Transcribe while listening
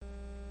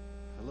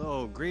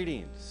Hello,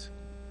 greetings.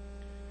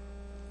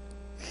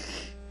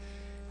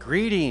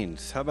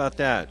 Greetings. How about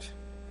that?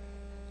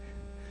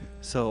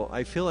 So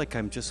I feel like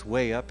I'm just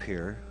way up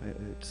here.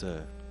 It's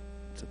a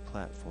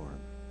platform.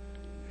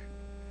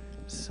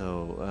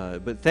 So,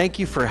 but thank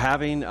you for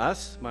having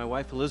us. My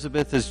wife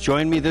Elizabeth has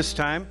joined me this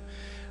time.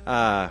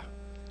 I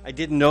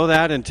didn't know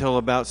that until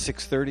about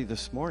 6:30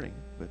 this morning,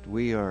 but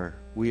we are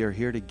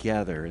here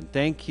together. And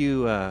thank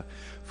you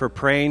for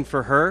praying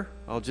for her.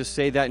 I'll just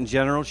say that in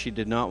general. She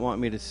did not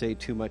want me to say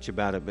too much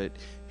about it, but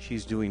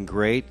she's doing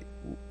great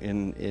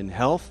in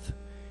health,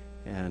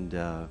 and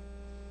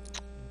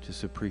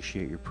just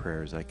appreciate your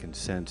prayers. I can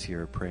sense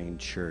you're a praying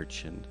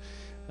church, and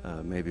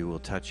maybe we'll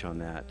touch on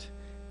that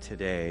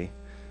today.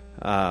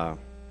 I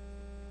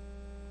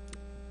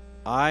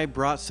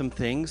brought some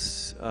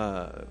things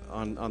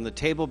on the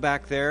table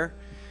back there.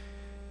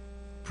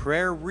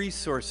 Prayer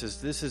resources.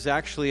 This is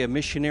actually a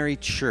missionary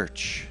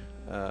church.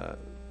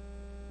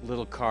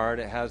 Little card.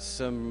 It has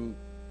some,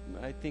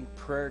 I think,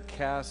 prayer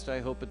cast. I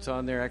hope it's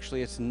on there.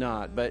 Actually, it's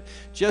not. But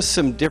just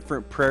some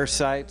different prayer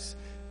sites.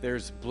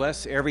 There's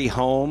Bless Every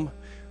Home,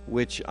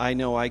 which I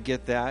know I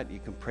get that. You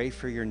can pray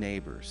for your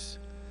neighbors.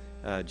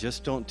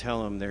 Just don't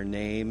tell them their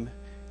name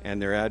and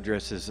their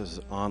addresses is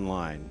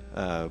online.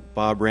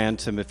 Bob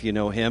Ransom, if you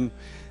know him,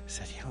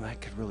 said,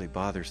 that could really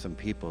bother some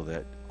people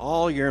that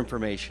all your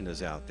information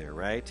is out there,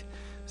 right?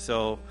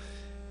 So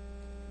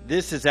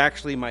this is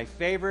actually my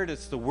favorite.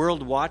 It's the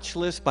World Watch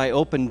List by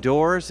Open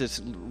Doors. It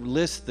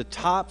lists the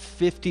top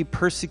 50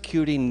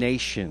 persecuting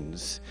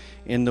nations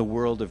in the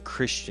world of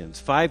Christians.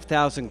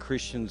 5,000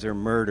 Christians are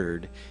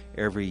murdered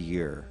every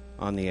year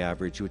on the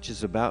average, which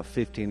is about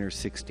 15 or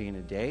 16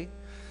 a day.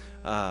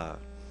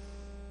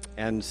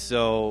 And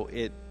so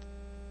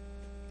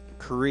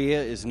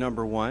Korea is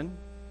number one.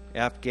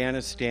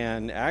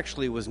 Afghanistan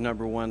actually was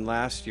number one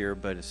last year,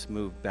 but it's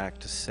moved back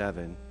to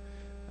 7.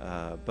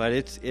 But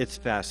it's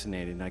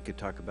fascinating. I could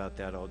talk about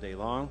that all day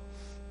long.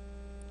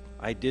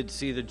 I did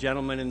see the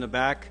gentleman in the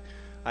back.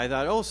 I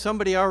thought,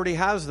 somebody already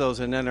has those,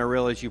 and then I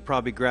realized you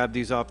probably grabbed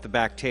these off the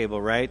back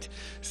table, right?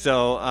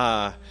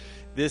 So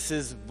this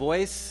is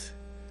Voice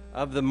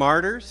of the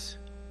Martyrs.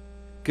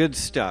 Good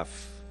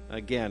stuff.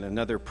 Again,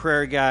 another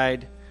prayer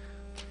guide.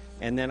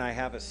 And then I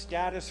have a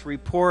status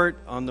report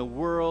on the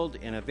world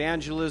in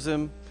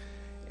evangelism.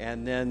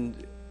 And then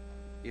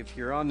if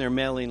you're on their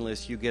mailing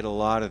list, you get a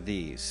lot of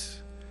these.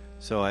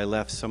 So I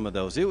left some of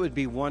those. It would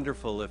be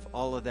wonderful if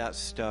all of that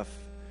stuff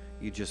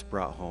you just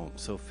brought home.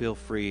 So feel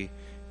free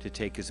to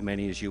take as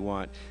many as you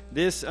want.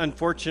 This,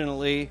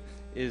 unfortunately,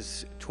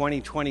 is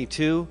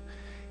 2022.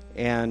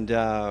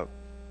 And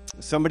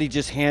somebody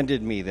just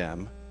handed me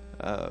them.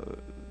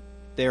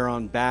 They're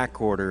on back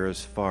order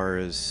as far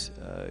as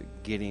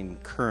getting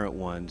current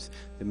ones.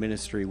 The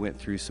ministry went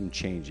through some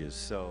changes.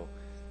 So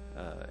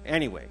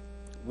anyway,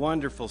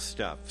 wonderful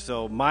stuff.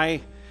 So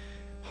my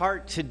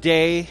heart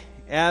today,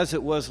 as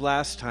it was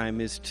last time,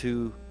 is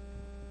to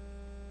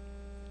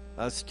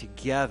us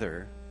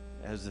together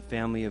as the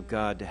family of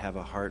God to have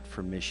a heart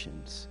for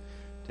missions,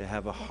 to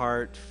have a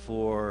heart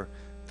for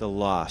the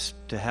lost,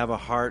 to have a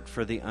heart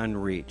for the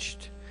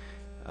unreached.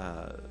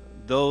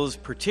 Those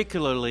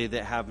particularly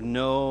that have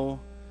no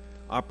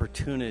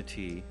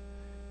opportunity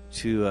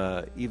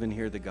to even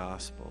hear the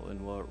gospel,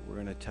 and we're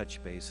going to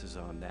touch bases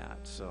on that.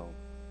 So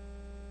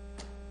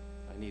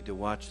I need to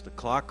watch the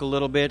clock a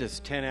little bit. It's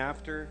 10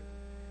 after.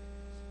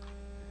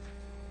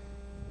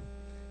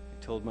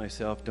 I told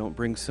myself don't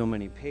bring so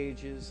many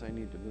pages. I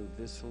need to move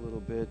this a little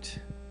bit.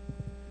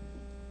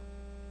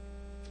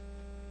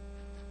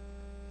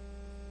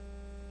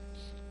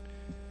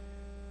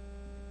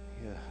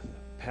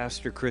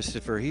 Pastor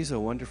Christopher, he's a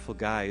wonderful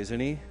guy,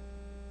 isn't he?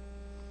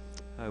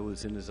 I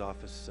was in his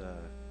office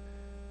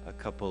a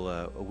couple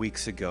of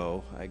weeks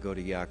ago. I go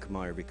to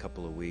Yakima every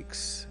couple of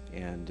weeks,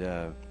 and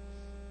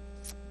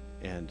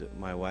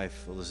my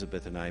wife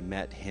Elizabeth and I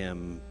met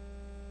him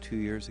 2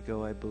 years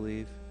ago, I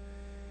believe.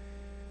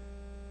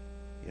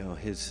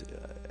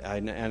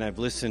 And I've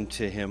listened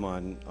to him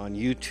on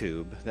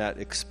YouTube. That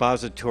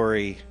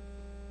expository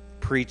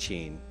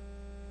preaching,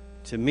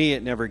 to me,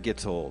 it never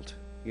gets old.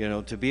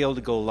 To be able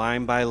to go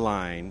line by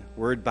line,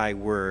 word by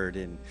word,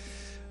 and,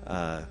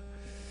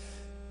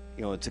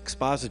 it's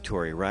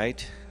expository,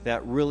 right?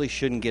 That really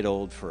shouldn't get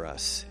old for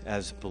us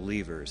as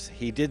believers.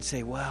 He did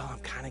say, I'm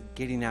kind of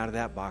getting out of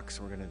that box.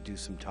 We're going to do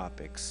some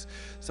topics,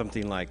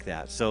 something like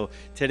that. So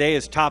today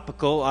is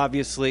topical,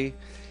 obviously.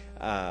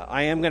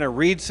 I am going to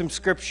read some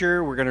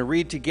scripture. We're going to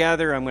read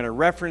together. I'm going to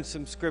reference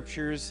some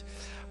scriptures.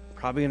 I'm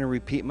probably going to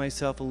repeat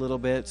myself a little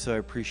bit, so I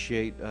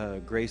appreciate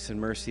grace and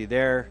mercy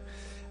there.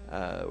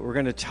 We're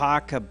going to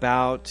talk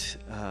about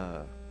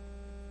the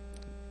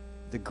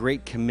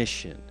Great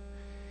Commission.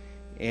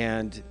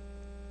 And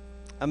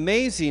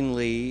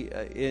amazingly,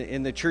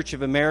 in the Church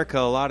of America,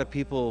 a lot of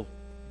people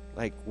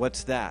like,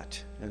 what's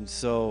that? And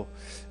so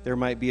there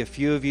might be a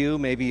few of you,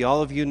 maybe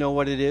all of you know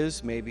what it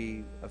is,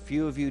 maybe a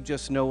few of you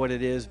just know what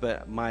it is,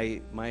 but my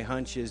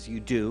hunch is you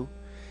do.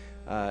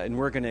 And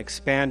we're going to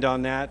expand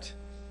on that.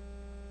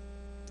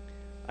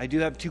 I do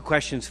have two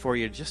questions for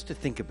you just to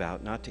think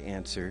about, not to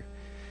answer,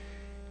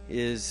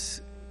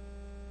 is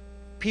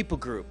people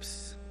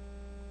groups.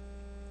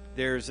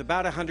 There's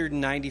about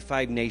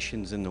 195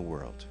 nations in the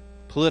world,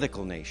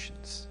 political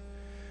nations.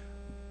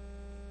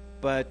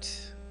 But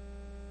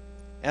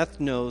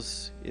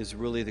ethnos is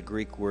really the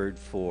Greek word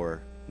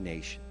for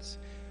nations.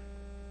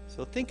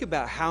 So think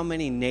about how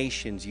many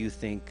nations you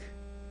think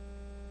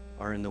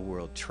are in the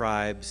world.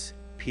 Tribes,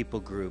 people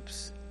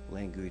groups,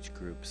 language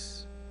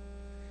groups.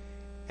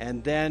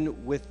 And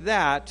then with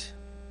that,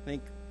 I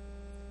think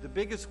the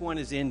biggest one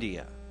is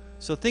India.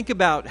 So think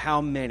about how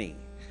many.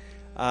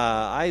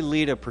 I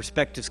lead a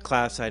perspectives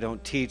class. I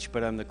don't teach,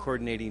 but I'm the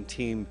coordinating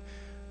team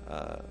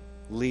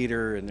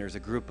leader, and there's a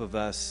group of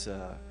us,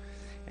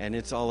 and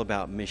it's all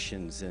about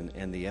missions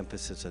and the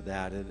emphasis of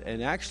that.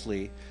 And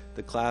actually,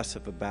 the class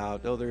of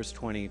about, there's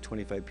 20,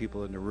 25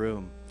 people in the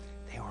room.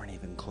 They weren't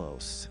even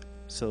close.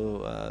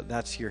 So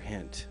that's your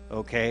hint,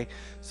 okay?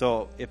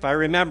 So if I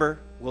remember,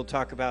 we'll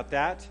talk about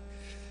that.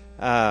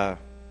 As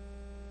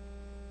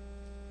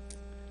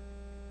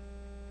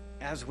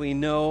we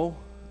know,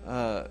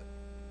 the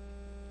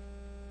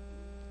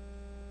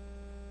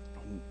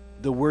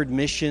word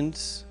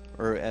missions,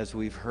 or as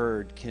we've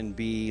heard, can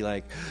be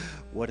like,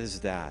 what is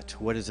that?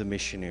 What is a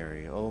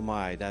missionary? Oh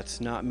my, that's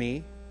not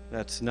me.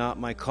 That's not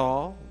my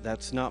call.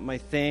 That's not my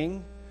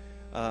thing.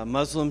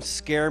 Muslims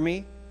scare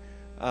me.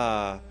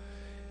 But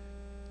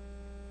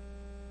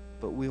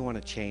we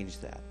want to change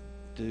that.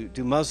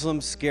 Do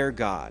Muslims scare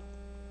God?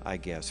 I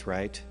guess,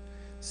 right?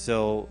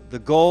 So the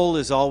goal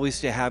is always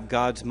to have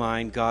God's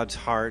mind, God's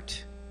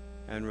heart,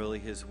 and really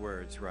His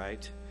words,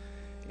 right?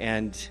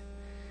 And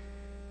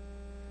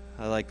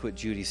I like what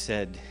Judy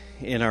said,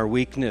 in our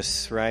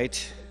weakness,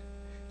 right?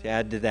 To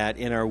add to that,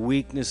 in our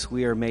weakness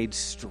we are made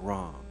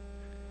strong.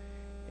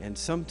 And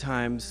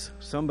sometimes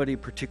somebody,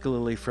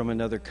 particularly from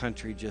another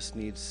country, just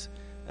needs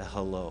a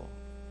hello.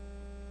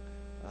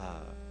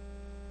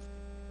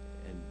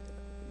 And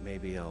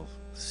maybe I'll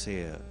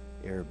say an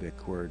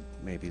Arabic word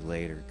maybe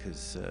later,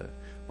 because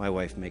my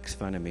wife makes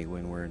fun of me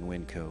when we're in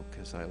Winco,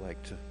 because I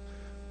like to,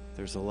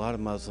 there's a lot of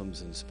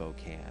Muslims in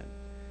Spokane,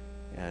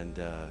 and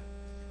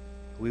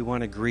we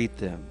want to greet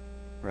them,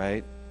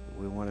 right?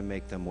 We want to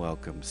make them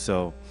welcome.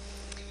 So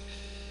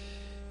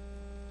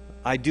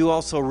I do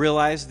also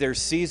realize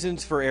there's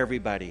seasons for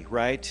everybody,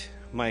 right?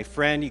 My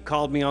friend, he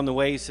called me on the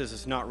way. He says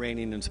it's not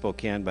raining in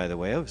Spokane, by the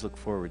way. I always look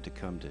forward to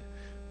come to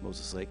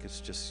Moses Lake.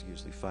 It's just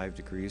usually 5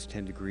 degrees,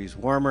 10 degrees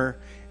warmer,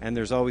 and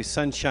there's always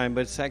sunshine,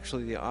 but it's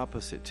actually the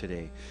opposite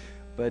today.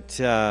 But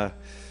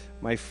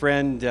my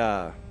friend,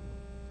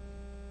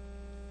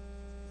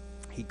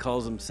 he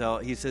calls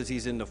himself, he says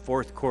he's in the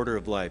fourth quarter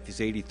of life.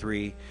 He's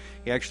 83.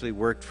 He actually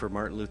worked for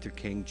Martin Luther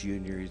King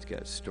Jr. He's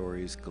got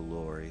stories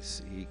galore.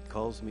 He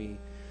calls me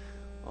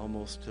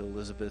almost to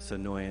Elizabeth's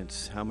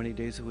annoyance. How many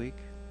days a week?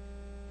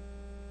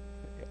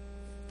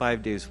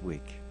 5 days a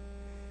week.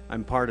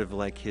 I'm part of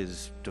like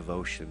his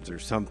devotions or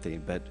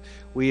something, but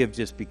we have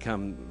just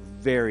become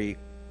very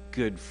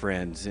good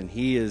friends. And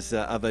he is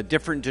of a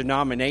different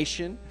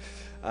denomination.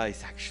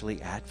 He's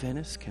actually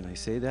Adventist. Can I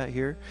say that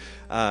here?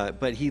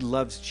 But he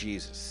loves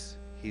Jesus.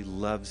 He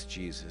loves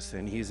Jesus,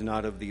 and he's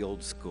not of the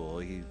old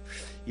school. You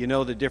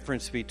know the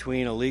difference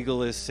between a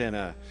legalist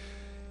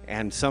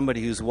and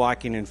somebody who's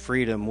walking in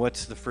freedom.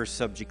 What's the first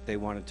subject they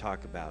want to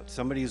talk about?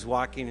 Somebody who's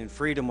walking in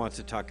freedom wants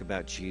to talk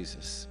about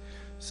Jesus.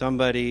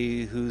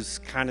 Somebody who's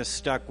kind of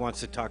stuck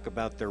wants to talk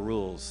about their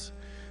rules,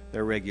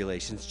 their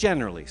regulations,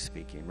 generally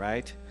speaking,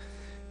 right?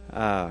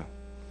 But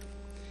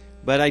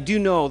I do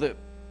know that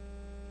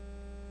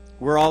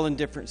we're all in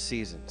different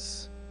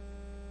seasons.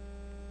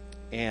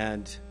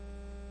 And,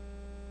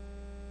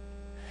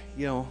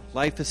 you know,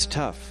 life is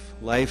tough.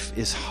 Life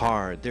is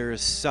hard. There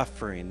is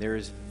suffering. There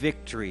is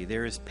victory.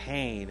 There is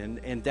pain.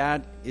 And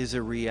that is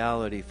a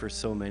reality for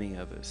so many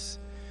of us.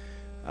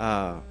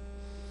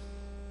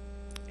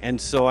 And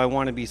so I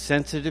want to be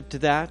sensitive to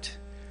that.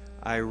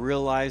 I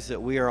realize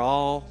that we are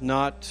all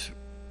not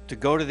to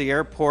go to the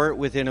airport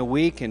within a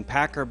week and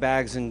pack our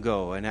bags and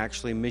go. And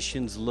actually,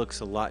 missions looks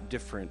a lot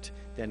different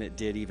than it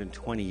did even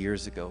 20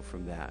 years ago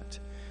from that.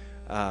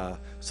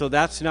 So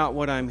that's not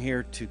what I'm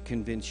here to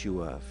convince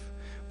you of.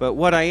 But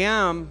what I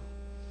am,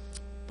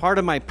 part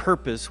of my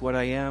purpose, what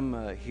I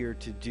am here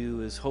to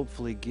do is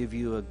hopefully give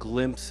you a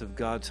glimpse of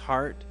God's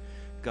heart,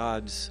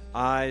 God's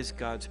eyes,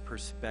 God's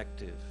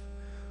perspective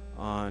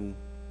on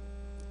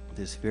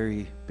this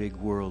very big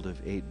world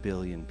of 8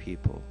 billion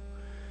people.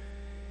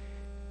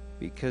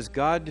 Because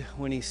God,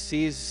 when He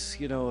sees,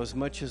 as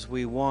much as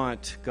we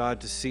want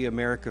God to see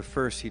America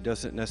first, He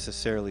doesn't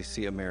necessarily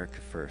see America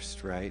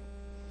first, right?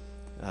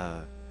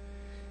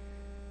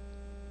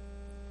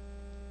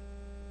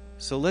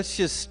 So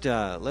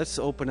let's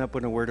open up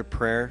in a word of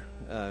prayer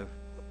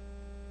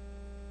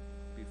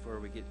before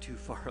we get too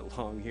far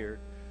along here.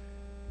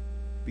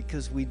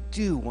 Because we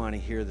do want to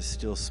hear the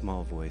still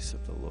small voice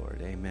of the Lord.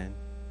 Amen.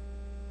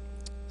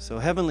 So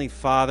Heavenly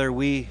Father,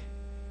 we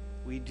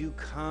do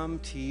come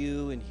to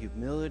you in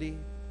humility.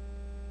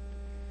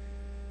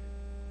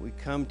 We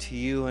come to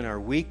you in our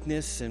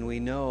weakness, and we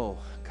know,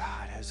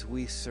 God, as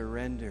we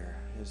surrender,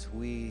 as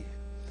we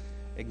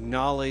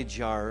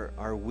acknowledge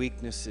our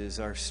weaknesses,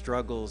 our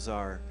struggles,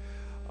 our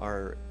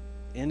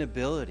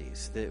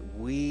inabilities, that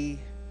we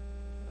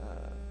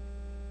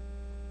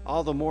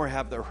all the more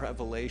have the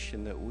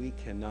revelation that we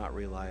cannot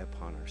rely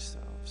upon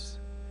ourselves,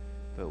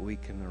 but we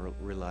can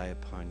rely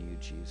upon you,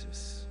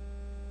 Jesus.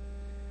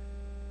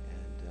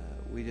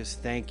 And we just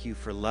thank you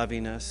for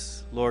loving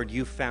us. Lord,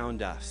 you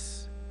found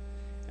us,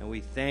 and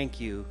we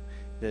thank you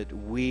that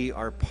we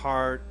are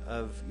part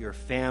of your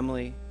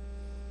family,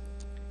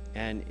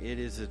 and it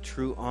is a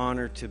true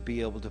honor to be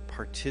able to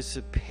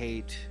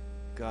participate,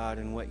 God,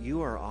 in what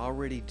you are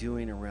already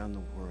doing around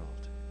the world.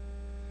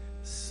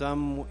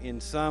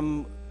 In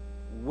some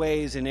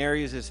ways, in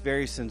areas, it's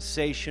very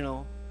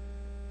sensational,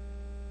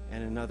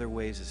 and in other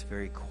ways, it's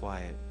very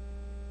quiet.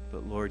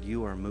 But Lord,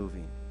 you are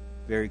moving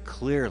very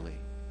clearly,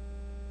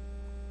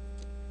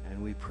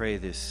 and we pray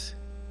this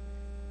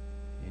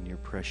in your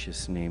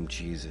precious name,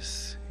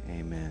 Jesus.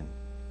 Amen.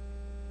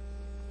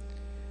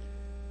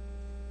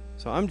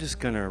 So I'm just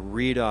going to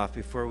read off,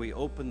 before we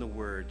open the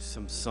Word,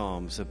 some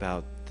Psalms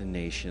about the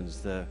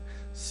nations. The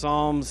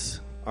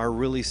Psalms are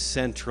really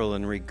central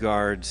in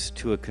regards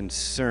to a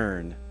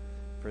concern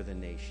for the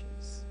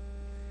nations.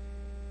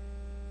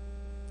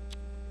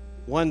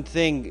 One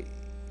thing,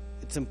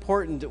 it's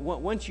important,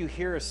 once you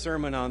hear a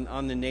sermon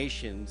on the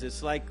nations,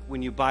 it's like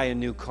when you buy a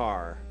new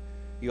car.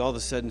 You all of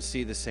a sudden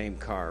see the same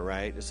car,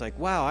 right? It's like,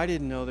 wow, I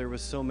didn't know there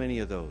was so many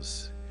of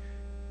those.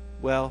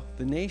 Well,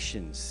 the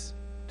nations,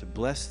 to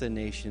bless the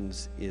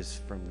nations,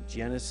 is from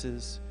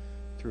Genesis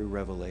through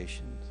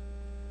Revelation.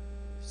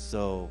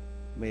 So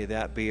may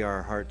that be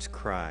our heart's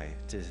cry,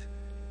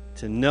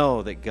 to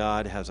know that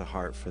God has a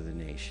heart for the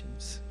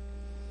nations.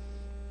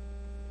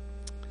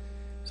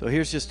 So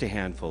here's just a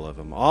handful of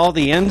them. All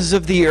the ends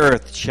of the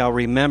earth shall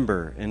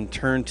remember and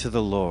turn to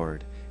the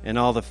Lord, and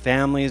all the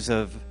families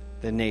of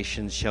the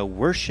nations shall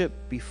worship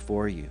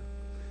before you.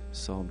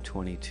 Psalm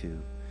 22.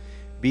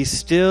 Be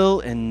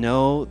still and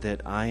know that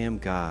I am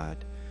God.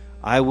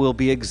 I will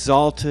be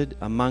exalted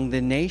among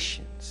the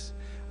nations.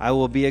 I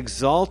will be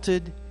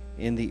exalted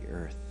in the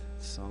earth.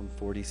 Psalm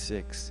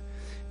 46.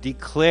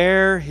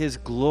 Declare his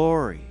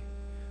glory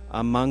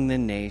among the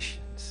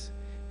nations,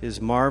 his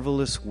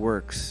marvelous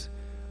works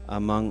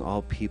among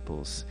all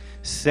peoples.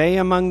 Say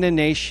among the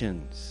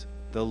nations,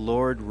 the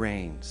Lord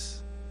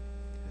reigns.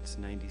 That's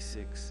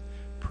 96.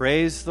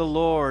 Praise the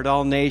Lord,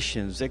 all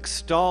nations.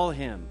 Extol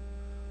him,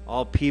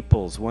 all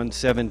peoples.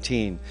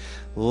 117.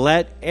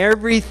 Let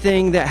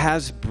everything that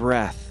has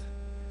breath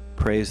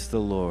praise the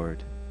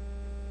Lord.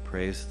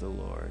 Praise the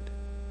Lord.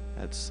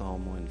 That's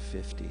Psalm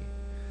 150.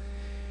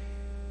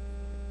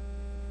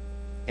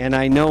 And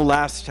I know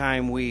last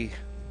time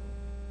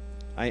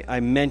I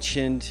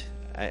mentioned,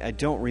 I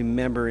don't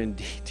remember in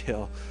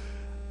detail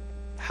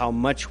how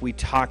much we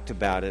talked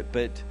about it,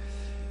 but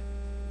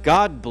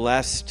God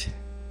blessed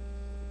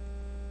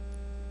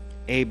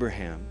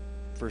Abraham,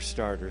 for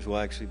starters. Well,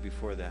 actually,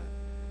 before that,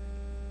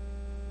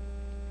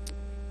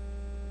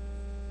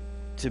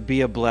 to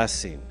be a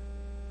blessing,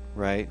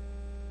 right?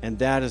 And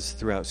that is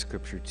throughout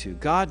Scripture too.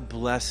 God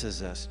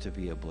blesses us to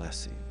be a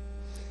blessing.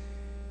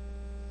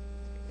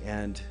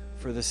 And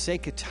for the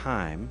sake of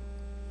time,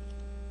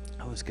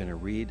 I was going to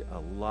read a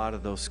lot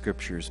of those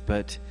scriptures,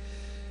 but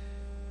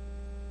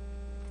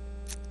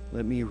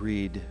let me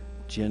read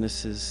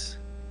Genesis.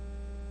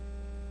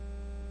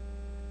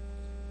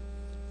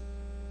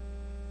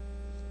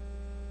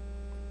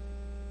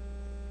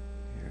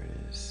 Here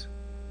it is.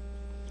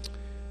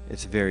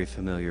 It's a very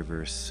familiar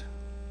verse.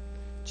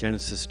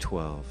 Genesis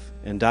 12.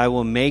 And I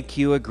will make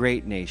you a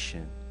great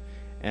nation,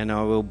 and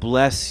I will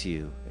bless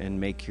you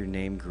and make your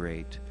name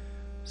great,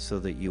 so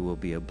that you will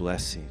be a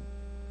blessing.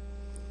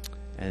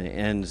 And it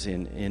ends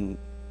in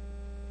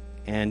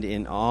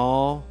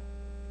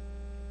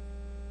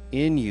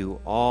you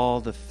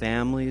all the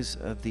families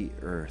of the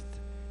earth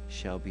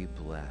shall be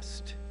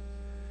blessed.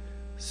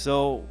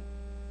 So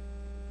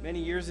many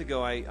years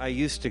ago, I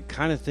used to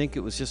kind of think it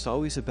was just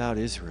always about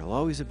Israel.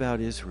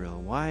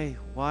 Why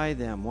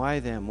them? Why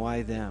them?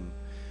 Why them?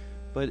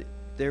 But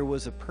there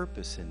was a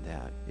purpose in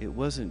that. It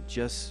wasn't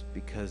just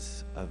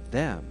because of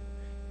them.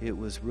 It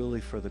was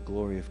really for the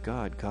glory of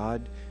God.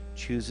 God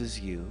chooses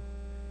you,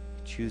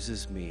 He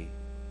chooses me,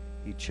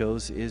 He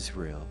chose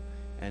Israel,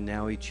 and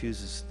now He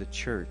chooses the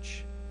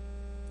church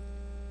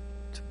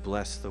to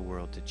bless the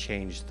world, to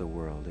change the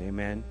world.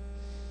 Amen?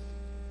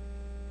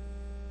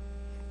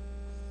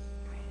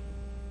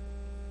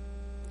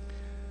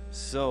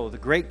 So, the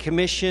Great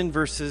Commission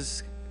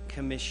versus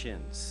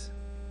commissions.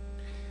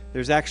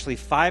 There's actually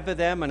 5 of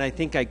them, and I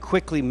think I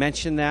quickly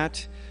mentioned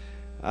that.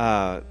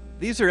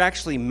 These are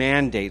actually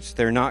mandates.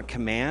 They're not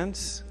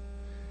commands.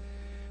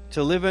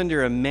 To live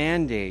under a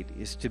mandate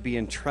is to be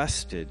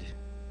entrusted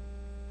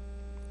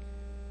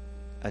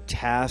a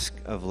task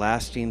of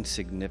lasting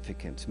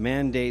significance.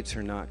 Mandates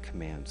are not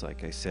commands,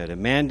 like I said. A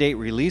mandate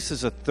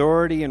releases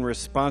authority and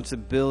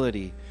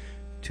responsibility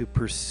to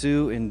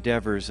pursue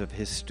endeavors of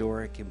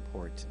historic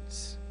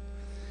importance.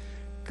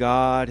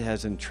 God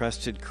has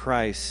entrusted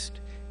Christ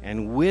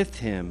and with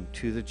him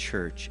to the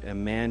church a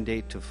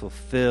mandate to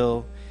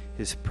fulfill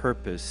his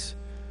purpose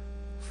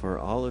for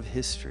all of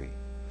history.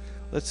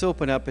 Let's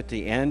open up at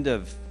the end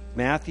of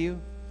Matthew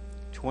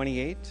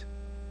 28.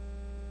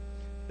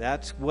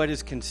 That's what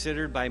is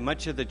considered by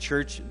much of the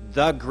church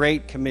the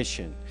Great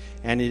Commission,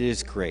 and it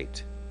is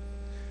great.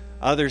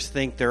 Others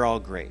think they're all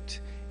great.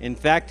 In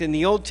fact, in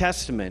the Old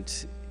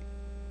Testament,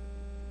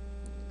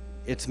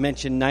 it's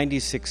mentioned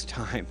 96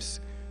 times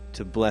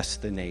to bless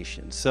the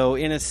nation. So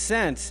in a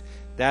sense,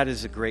 that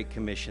is a great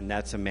commission.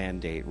 That's a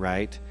mandate,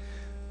 right?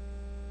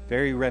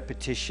 Very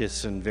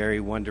repetitious and very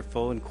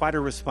wonderful and quite a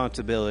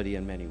responsibility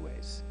in many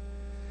ways.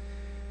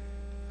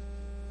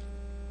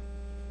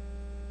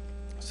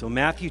 So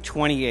Matthew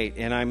 28,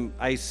 and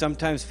I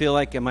sometimes feel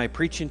like, am I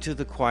preaching to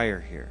the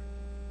choir here?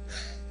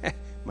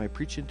 Am I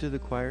preaching to the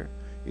choir?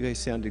 You guys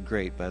sounded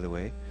great, by the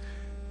way.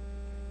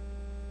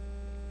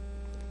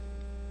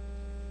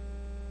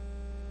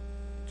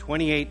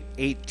 Matthew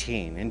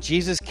 28:18. And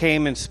Jesus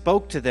came and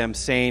spoke to them,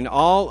 saying,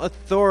 all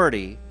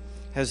authority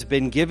has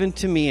been given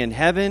to me in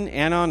heaven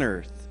and on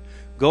earth.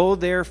 Go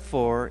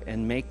therefore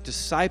and make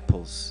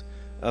disciples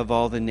of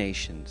all the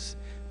nations,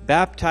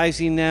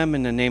 baptizing them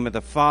in the name of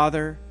the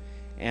Father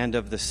and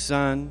of the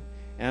Son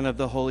and of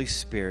the Holy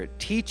Spirit,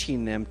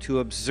 teaching them to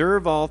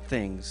observe all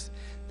things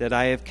that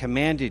I have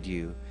commanded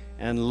you.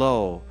 And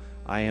lo,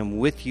 I am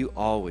with you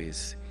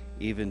always,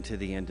 even to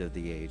the end of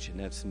the age. And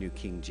that's New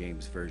King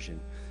James Version.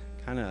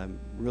 I'm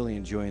really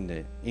enjoying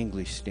the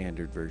English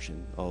Standard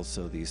Version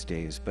also these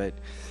days. But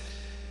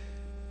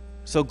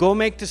so go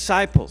make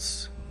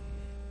disciples.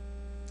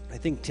 I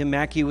think Tim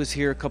Mackey was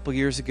here a couple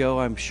years ago.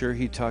 I'm sure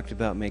he talked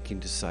about making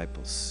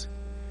disciples.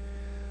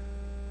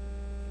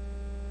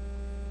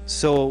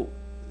 So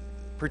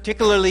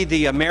particularly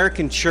the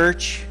American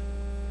church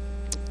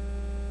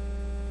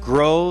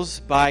grows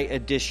by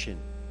addition.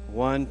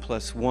 1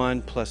 plus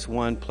 1 plus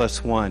 1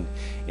 plus 1.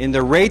 In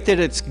the rate that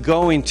it's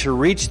going to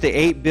reach the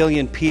 8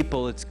 billion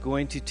people, it's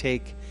going to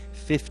take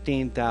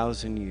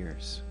 15,000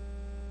 years.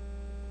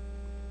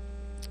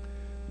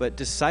 But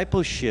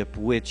discipleship,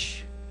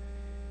 which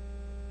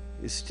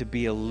is to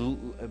be a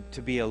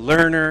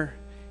learner,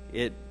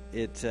 it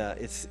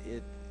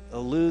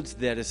alludes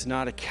that it's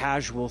not a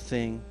casual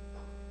thing.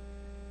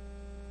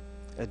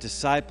 A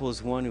disciple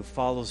is one who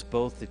follows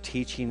both the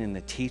teaching and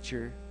the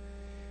teacher.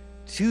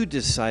 To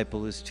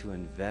disciple is to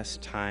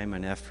invest time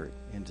and effort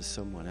into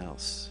someone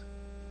else.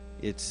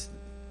 It's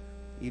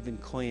even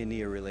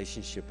koinonia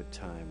relationship at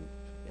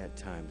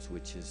times,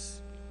 which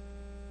is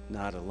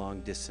not a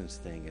long distance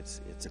thing.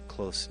 It's a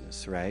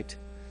closeness, right?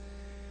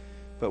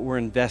 But we're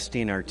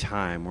investing our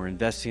time, we're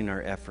investing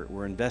our effort,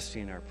 we're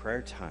investing our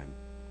prayer time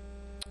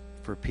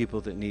for people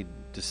that need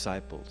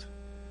discipled.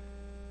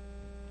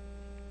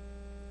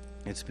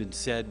 It's been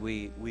said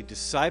we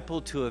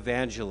disciple to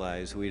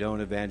evangelize, we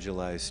don't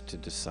evangelize to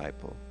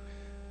disciple.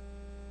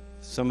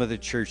 Some of the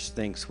church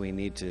thinks we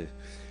need to,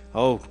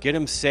 get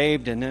them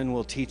saved and then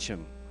we'll teach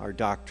them our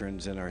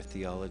doctrines and our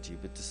theology.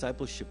 But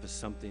discipleship is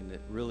something that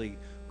really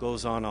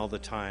goes on all the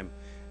time,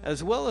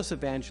 as well as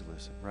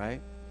evangelism, right?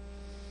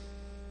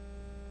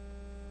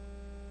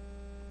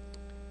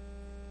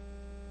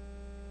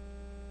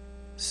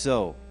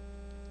 So,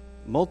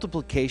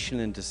 multiplication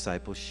and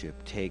discipleship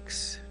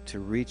takes, to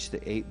reach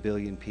the 8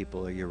 billion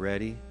people, are you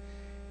ready?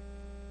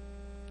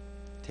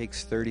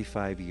 Takes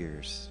 35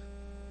 years.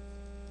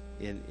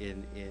 If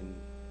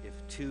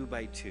 2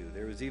 by 2,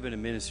 there was even a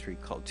ministry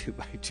called 2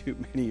 by 2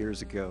 many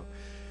years ago.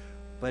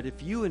 But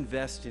if you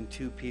invest in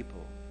 2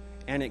 people,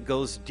 and it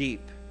goes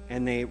deep,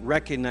 and they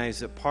recognize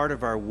that part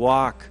of our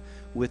walk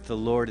with the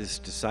Lord is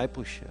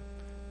discipleship,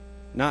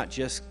 not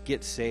just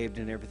get saved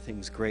and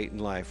everything's great in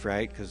life,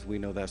 right? Because we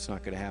know that's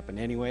not going to happen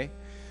anyway.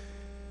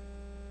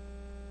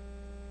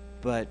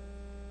 But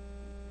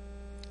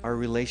our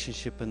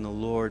relationship in the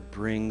Lord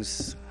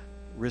brings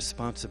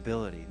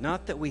responsibility.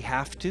 Not that we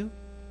have to,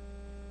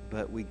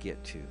 but we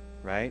get to,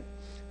 right?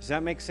 Does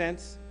that make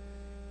sense?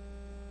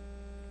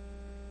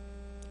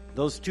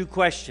 Those 2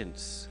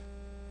 questions.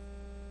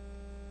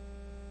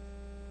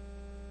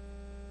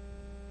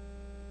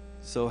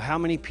 So how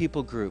many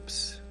people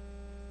groups?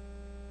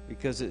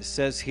 Because it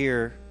says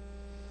here,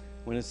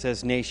 when it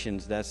says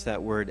nations, that's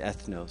that word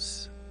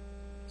ethnos.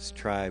 It's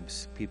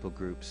tribes, people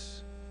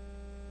groups.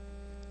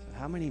 So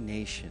how many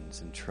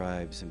nations and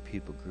tribes and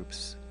people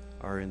groups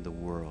are in the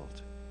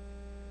world?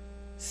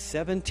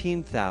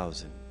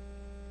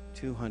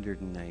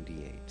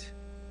 17,298.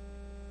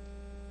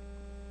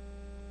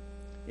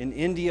 In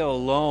India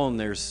alone,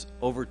 there's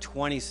over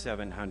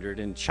 2,700.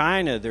 In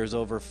China, there's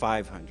over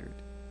 500.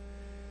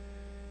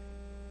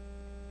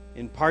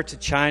 In parts of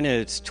China,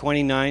 it's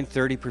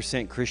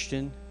 29-30%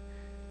 Christian.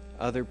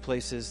 Other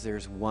places,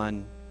 there's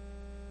 1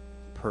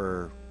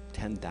 per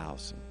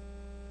 10,000.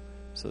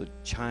 So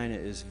China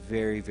is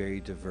very,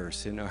 very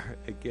diverse. In our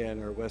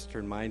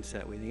Western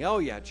mindset, we think,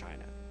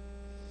 China.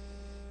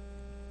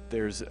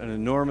 There's an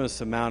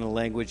enormous amount of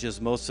languages.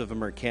 Most of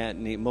them are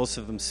Cantonese. Most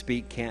of them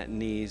speak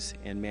Cantonese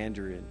and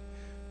Mandarin.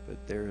 but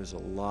there is a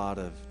lot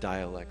of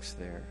dialects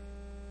there.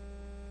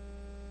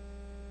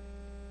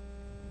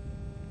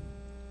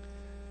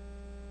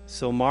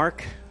 So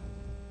Mark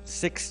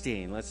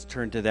 16, let's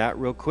turn to that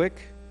real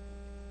quick.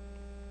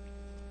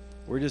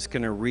 We're just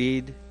going to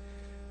read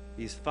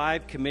these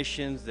 5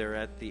 commissions. They're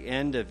at the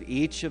end of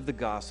each of the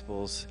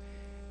Gospels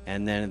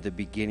and then at the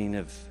beginning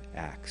of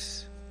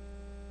Acts.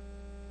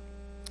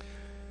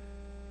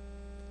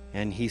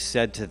 And he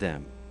said to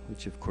them,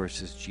 which of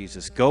course is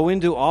Jesus, "Go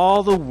into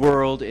all the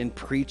world and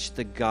preach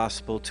the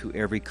gospel to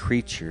every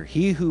creature.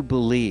 He who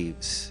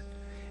believes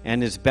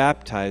and is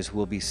baptized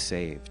will be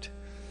saved."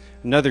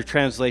 Another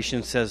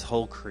translation says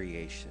whole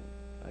creation.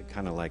 I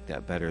kind of like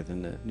that better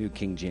than the New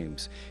King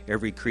James.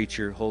 Every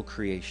creature, whole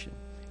creation.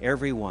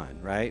 Everyone,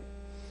 right?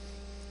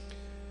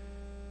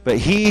 "But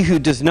he who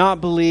does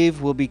not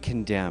believe will be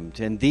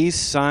condemned, and these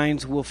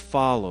signs will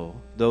follow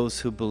those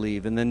who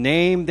believe. In the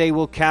name they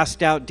will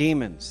cast out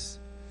demons.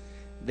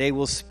 They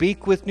will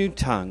speak with new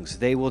tongues.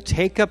 They will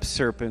take up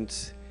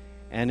serpents,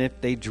 and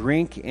if they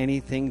drink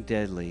anything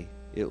deadly,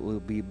 it will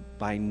be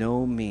by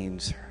no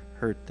means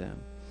hurt them.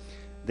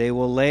 They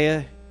will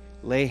lay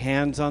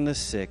hands on the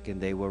sick,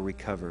 and they will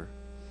recover."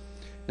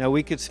 Now,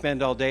 we could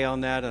spend all day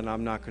on that, and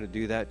I'm not going to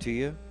do that to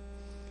you.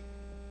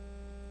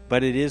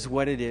 But it is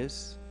what it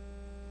is.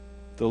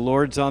 The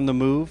Lord's on the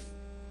move,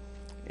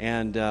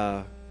 and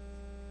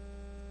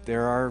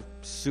there are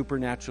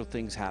supernatural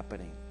things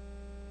happening.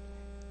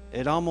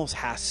 It almost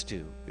has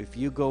to. If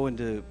you go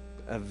into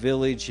a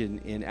village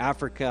in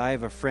Africa, I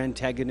have a friend,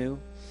 Teganu.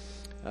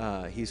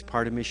 He's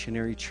part of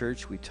Missionary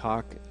Church. We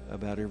talk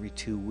about every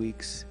 2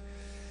 weeks.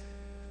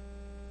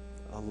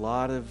 A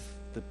lot of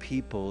the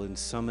people in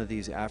some of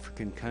these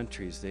African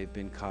countries, they've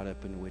been caught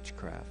up in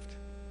witchcraft.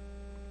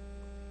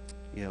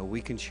 You know,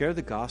 we can share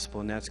the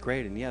gospel, and that's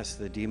great. And yes,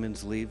 the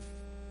demons leave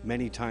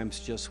many times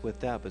just with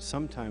that, but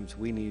sometimes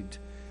we need,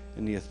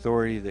 in the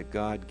authority that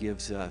God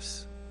gives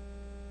us,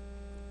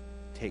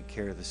 take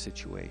care of the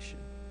situation.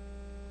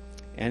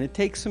 And it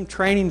takes some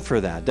training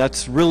for that.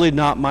 That's really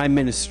not my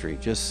ministry,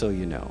 just so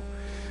you know.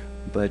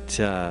 But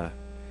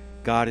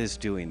God is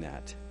doing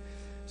that.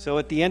 So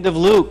at the end of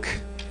Luke,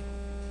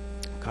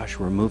 gosh,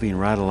 we're moving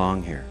right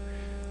along here.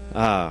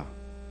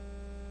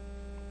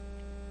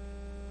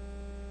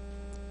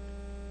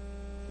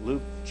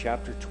 Luke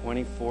chapter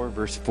 24,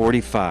 verse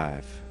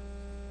 45.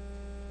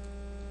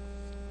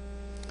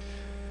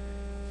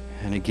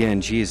 And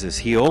again, Jesus,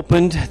 he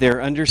opened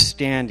their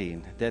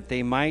understanding that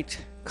they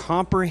might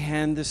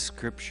comprehend the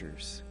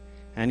Scriptures.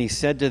 And he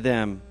said to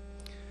them,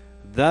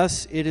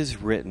 "Thus it is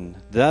written,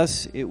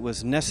 thus it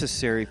was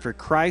necessary for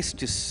Christ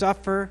to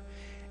suffer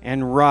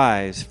and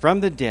rise from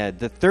the dead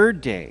the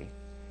third day,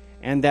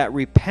 and that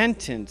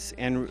repentance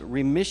and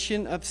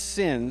remission of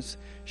sins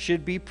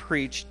should be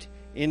preached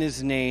in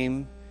his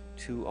name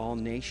to all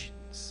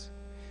nations,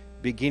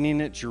 beginning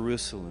at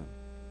Jerusalem.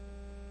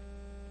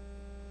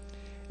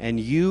 And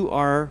you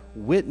are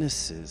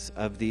witnesses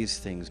of these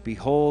things.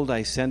 Behold,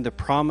 I send the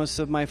promise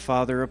of my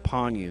Father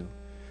upon you,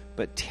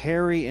 but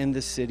tarry in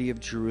the city of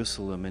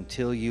Jerusalem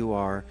until you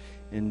are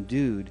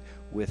endued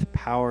with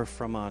power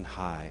from on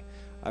high."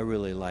 I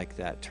really like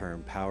that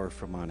term, power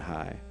from on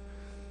high.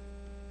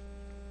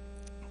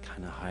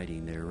 Kind of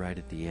hiding there right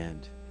at the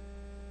end.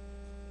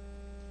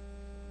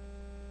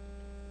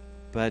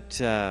 But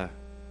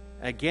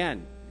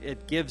again,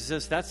 it gives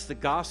us, that's the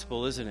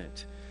gospel, isn't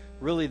it?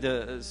 Really,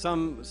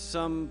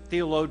 some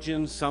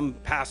theologians, some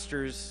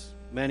pastors,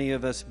 many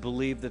of us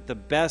believe that the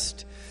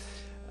best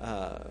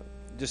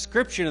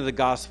description of the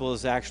gospel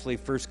is actually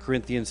 1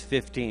 Corinthians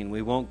 15.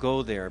 We won't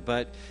go there,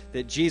 but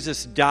that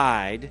Jesus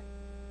died,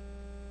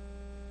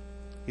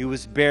 he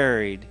was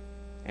buried,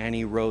 and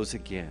he rose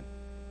again.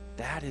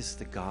 That is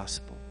the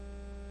gospel.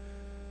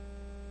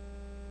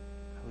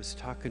 I was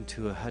talking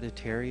to a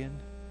Hudditarian.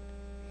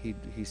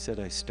 He said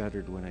I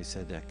stuttered when I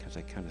said that, because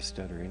I kind of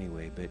stutter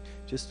anyway, but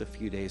just a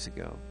few days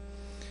ago.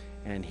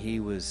 And he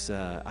was,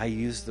 I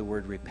used the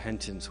word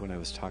repentance when I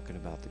was talking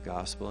about the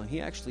gospel, and he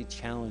actually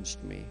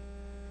challenged me.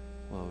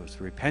 Well,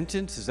 is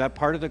repentance, is that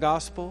part of the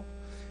gospel?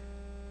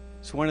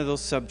 It's one of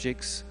those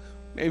subjects,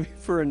 maybe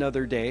for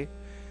another day.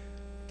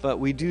 But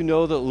we do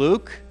know that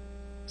Luke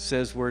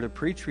says we're to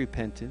preach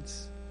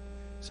repentance.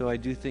 So I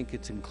do think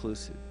it's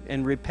inclusive.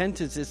 And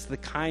repentance is the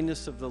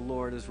kindness of the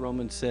Lord, as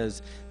Romans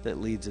says, that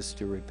leads us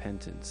to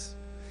repentance.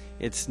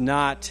 It's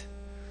not,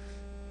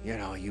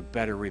 you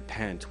better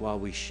repent while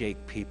we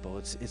shake people.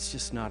 It's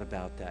just not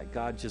about that.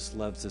 God just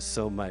loves us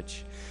so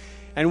much.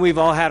 And we've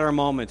all had our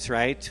moments,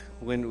 right?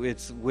 When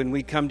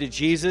we come to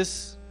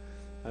Jesus.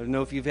 I don't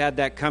know if you've had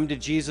that come to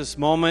Jesus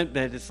moment,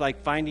 but it's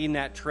like finding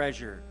that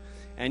treasure.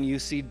 And you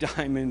see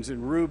diamonds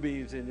and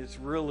rubies, and it's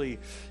really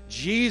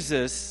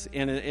Jesus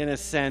in a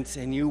sense,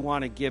 and you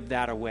want to give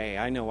that away.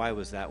 I know I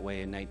was that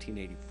way in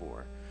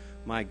 1984.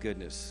 My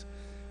goodness.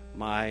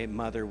 My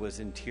mother was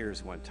in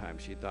tears one time.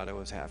 She thought I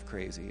was half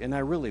crazy, and I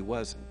really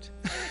wasn't.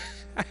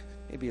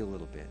 Maybe a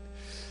little bit.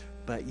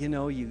 But,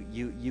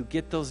 you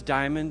get those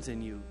diamonds,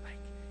 and you like,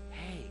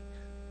 hey,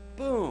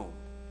 boom.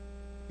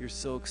 You're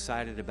so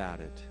excited about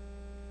it.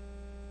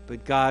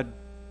 But God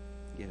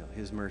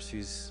His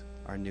mercies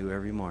are new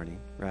every morning,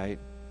 right?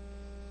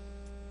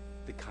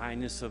 The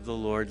kindness of the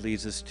Lord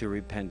leads us to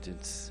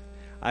repentance.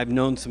 I've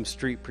known some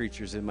street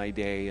preachers in my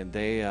day, and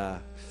I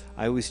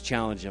always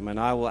challenge them, and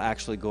I will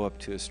actually go up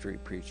to a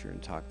street preacher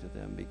and talk to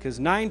them, because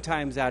 9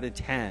 times out of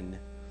 10,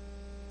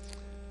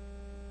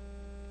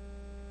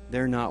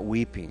 they're not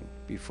weeping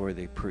before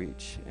they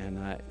preach,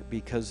 and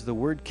because the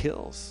word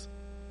kills.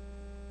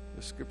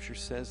 The scripture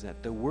says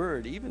that the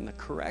word, even the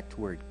correct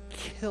word,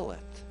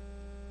 killeth,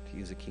 to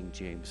use a King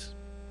James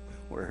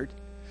word.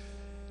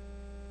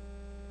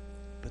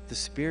 But the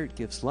Spirit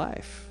gives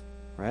life,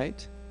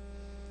 right?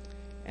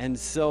 And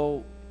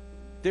so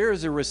there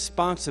is a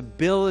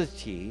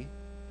responsibility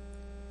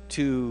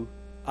to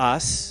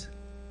us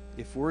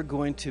if we're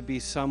going to be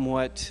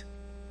somewhat,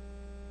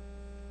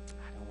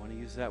 I don't want to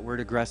use that word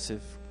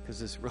aggressive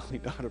because it's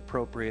really not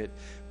appropriate,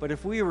 but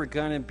if we're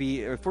going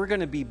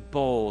to be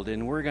bold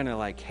and we're going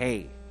to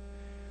hey,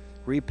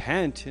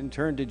 repent and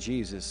turn to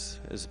Jesus,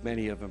 as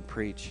many of them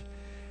preach,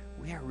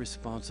 we are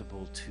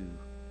responsible to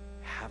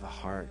have a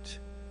heart.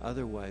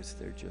 Otherwise,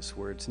 they're just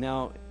words.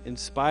 Now, in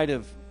spite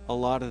of a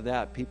lot of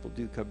that, people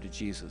do come to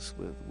Jesus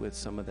with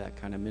some of that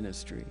kind of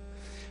ministry.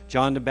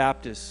 John the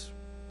Baptist,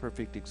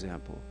 perfect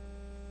example.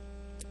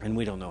 And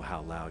we don't know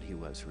how loud he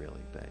was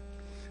really,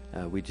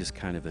 but we just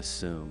kind of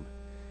assume.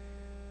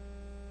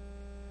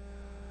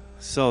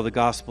 So, the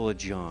Gospel of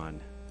John.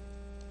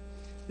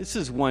 This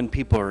is one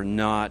people are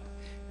not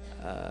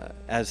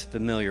as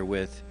familiar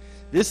with.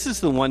 This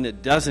is the one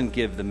that doesn't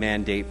give the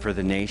mandate for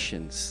the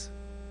nations.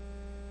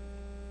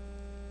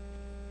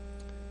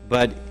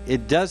 But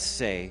it does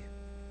say,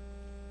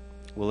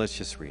 well, let's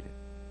just read it.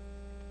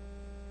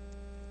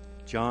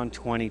 John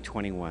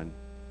 20:21.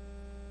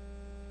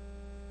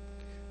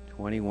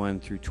 21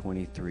 through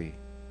 23.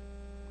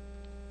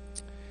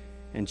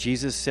 And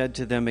Jesus said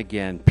to them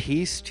again,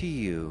 "Peace to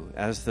you,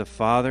 as the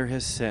Father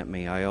has sent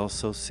me, I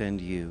also send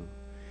you."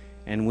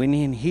 And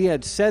when he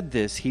had said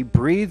this, he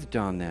breathed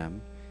on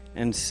them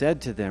and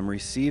said to them,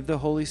 "Receive the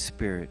Holy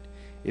Spirit.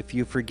 If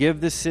you forgive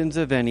the sins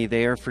of any,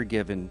 they are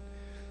forgiven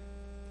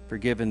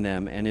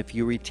them, and if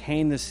you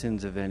retain the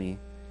sins of any,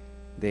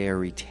 they are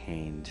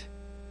retained."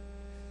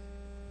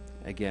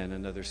 Again,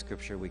 another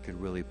scripture we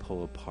could really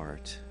pull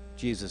apart.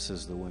 Jesus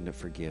is the one that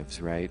forgives,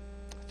 right?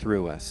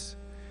 Through us,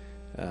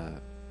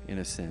 in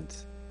a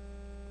sense.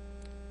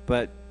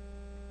 But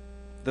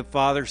the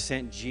Father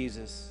sent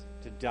Jesus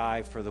to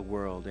die for the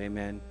world,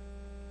 amen?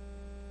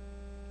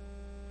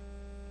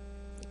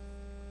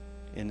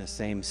 In the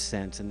same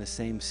sense, in the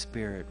same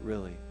spirit,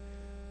 really,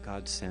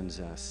 God sends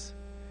us.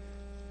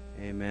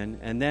 Amen.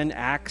 And then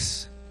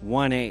Acts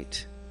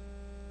 1:8.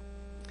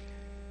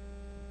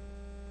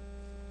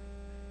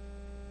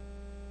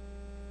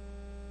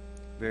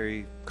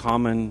 Very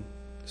common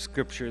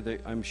scripture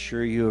that I'm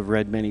sure you have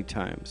read many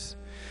times.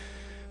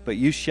 "But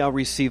you shall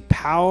receive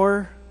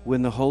power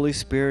when the Holy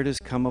Spirit has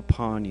come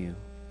upon you,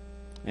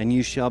 and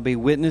you shall be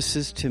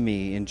witnesses to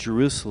me in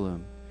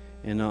Jerusalem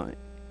and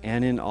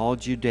in all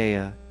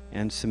Judea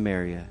and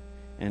Samaria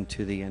and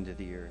to the end of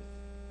the earth."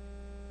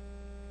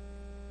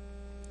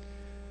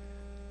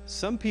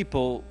 Some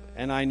people,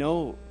 and I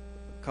know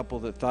a couple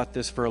that thought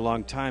this for a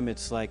long time,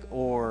 it's like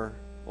or,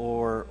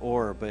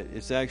 but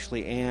it's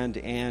actually and.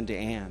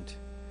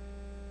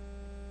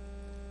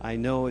 I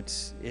know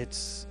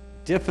it's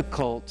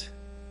difficult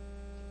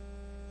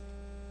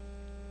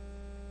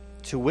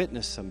to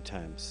witness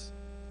sometimes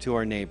to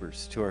our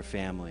neighbors, to our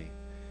family.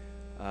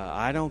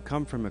 I don't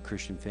come from a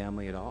Christian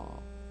family at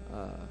all.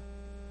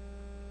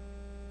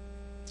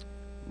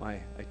 I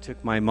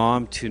took my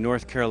mom to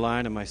North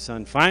Carolina. My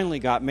son finally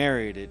got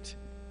married at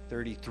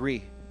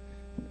 33.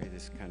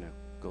 This kind of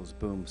goes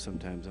boom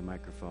sometimes, a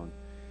microphone.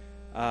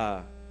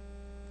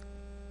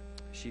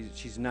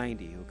 She's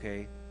 90,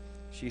 okay?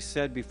 She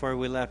said before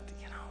we left,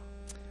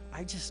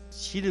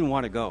 she didn't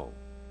want to go.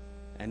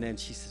 And then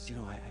she says,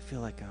 I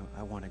feel like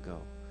I want to go.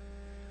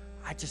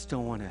 I just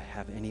don't want to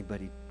have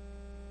anybody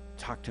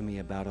talk to me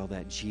about all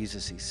that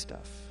Jesus-y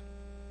stuff.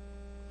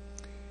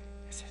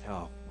 I said,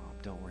 "Oh, Mom,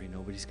 don't worry.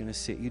 Nobody's going to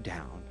sit you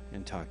down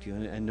and talk to you."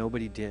 And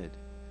nobody did.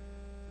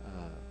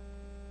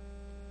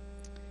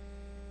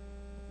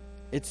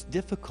 It's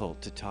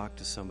difficult to talk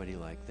to somebody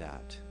like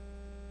that.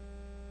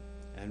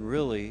 And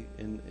really,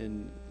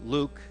 in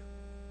Luke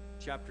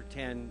chapter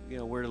 10,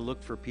 we're to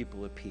look for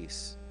people of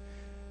peace.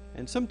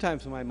 And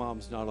sometimes my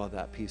mom's not all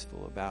that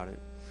peaceful about it.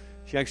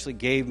 She actually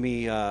gave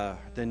me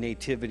the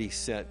nativity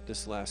set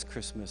this last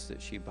Christmas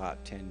that she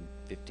bought 10,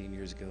 15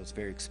 years ago. It's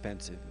very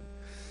expensive.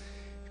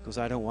 She goes,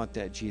 "I don't want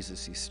that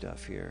Jesus-y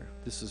stuff here."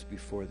 This was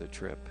before the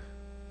trip.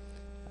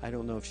 I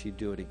don't know if she'd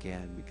do it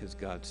again because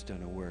God's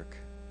done a work.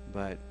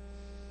 But,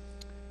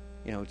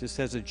 just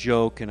as a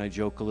joke, and I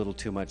joke a little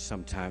too much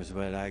sometimes,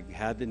 but I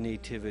had the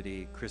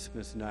nativity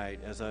Christmas night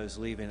as I was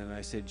leaving, and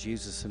I said,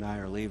 "Jesus and I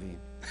are leaving."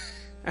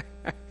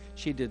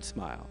 She did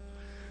smile.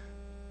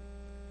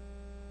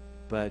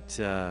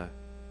 But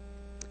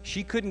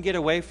she couldn't get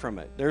away from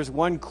it. There's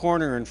one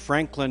corner in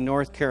Franklin,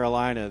 North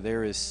Carolina,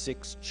 there is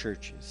 6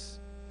 churches.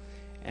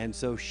 And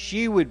so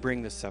she would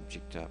bring the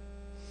subject up.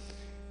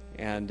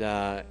 And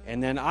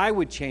then I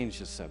would change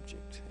the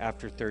subject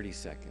after 30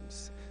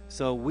 seconds.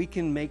 So we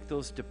can make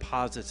those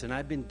deposits, and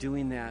I've been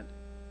doing that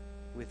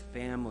with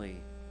family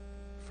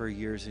for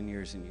years and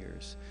years and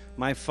years.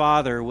 My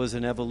father was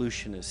an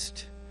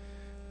evolutionist,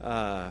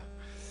 earth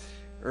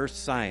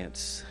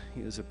science.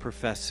 He was a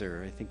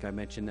professor. I think I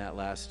mentioned that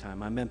last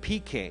time. I'm a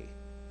PK,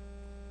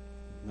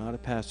 not a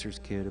pastor's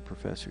kid, a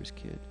professor's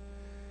kid.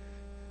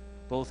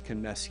 Both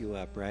can mess you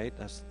up, right?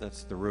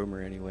 That's the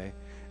rumor anyway.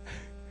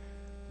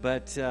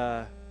 But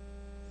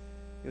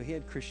he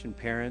had Christian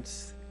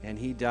parents, and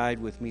he died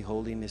with me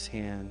holding his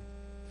hand,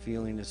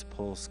 feeling his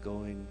pulse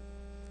going.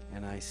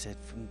 And I said,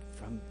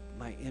 from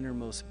my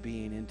innermost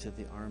being into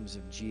the arms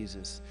of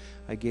Jesus.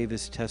 I gave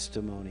his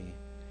testimony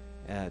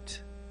at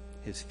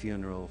his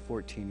funeral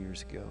 14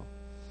 years ago.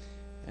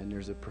 And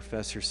there's a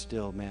professor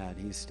still mad.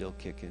 He's still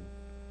kicking.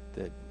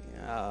 That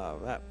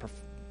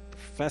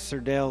Professor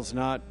Dale's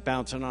not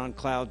bouncing on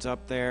clouds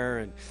up there.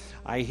 And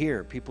I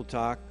hear people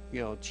talk,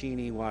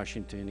 Cheney,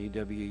 Washington,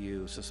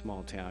 EWU, it's a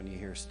small town. You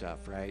hear stuff,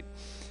 right?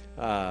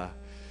 I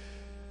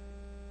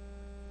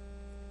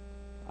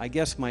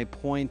guess my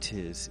point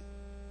is,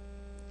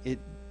 it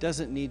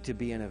doesn't need to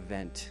be an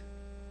event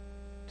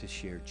to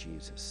share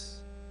Jesus.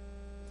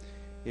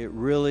 It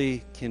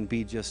really can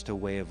be just a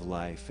way of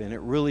life, and it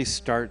really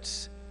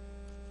starts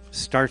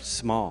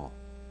small.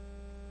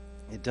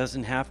 It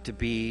doesn't have to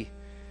be.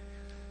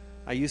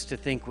 I used to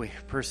think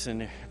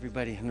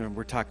everybody,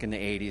 we're talking the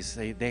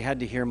 80s, they had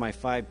to hear my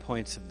 5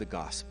 points of the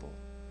gospel.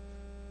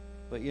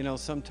 But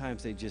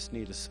sometimes they just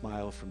need a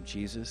smile from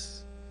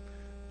Jesus.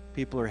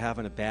 People are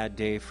having a bad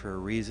day for a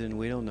reason.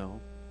 We don't know.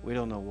 We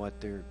don't know what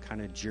their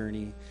kind of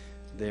journey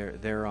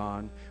they're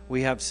on.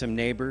 We have some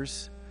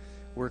neighbors.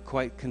 We're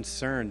quite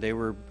concerned. They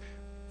were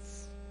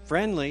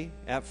friendly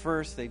at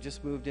first. They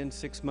just moved in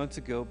 6 months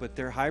ago, but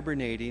they're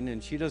hibernating,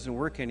 and she doesn't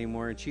work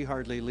anymore, and she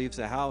hardly leaves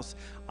the house.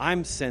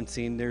 I'm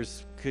sensing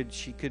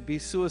she could be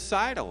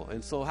suicidal,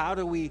 and so how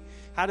do we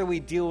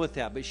deal with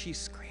that? But she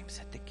screams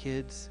at the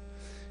kids.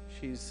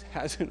 She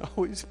hasn't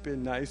always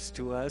been nice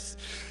to us.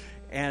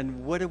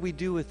 And what do we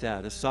do with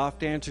that? A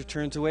soft answer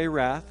turns away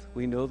wrath.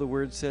 We know the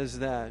word says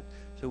that.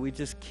 So we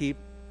just keep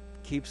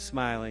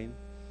smiling,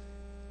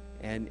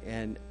 and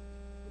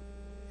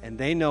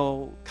they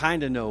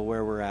kind of know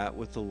where we're at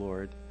with the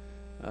Lord.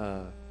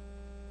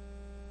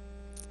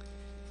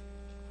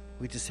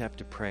 We just have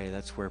to pray.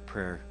 That's where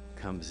prayer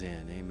comes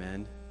in.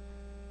 Amen.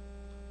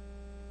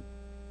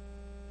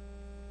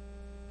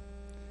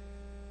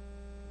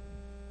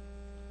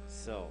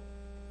 So,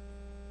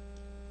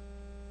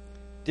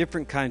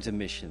 different kinds of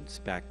missions.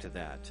 Back to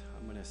that.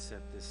 I'm going to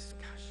set the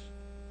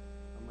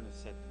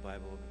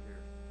Bible over here.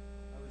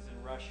 I was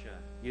in Russia.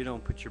 You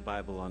don't put your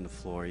Bible on the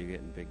floor, you get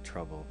in big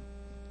trouble.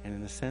 And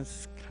in a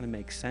sense, it kind of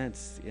makes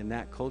sense. In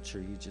that culture,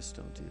 you just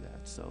don't do that.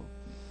 So,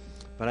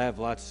 but I have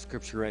lots of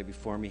scripture right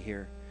before me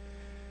here.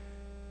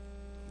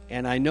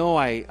 And I know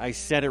I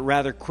said it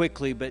rather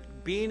quickly, but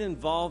being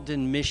involved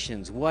in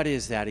missions, what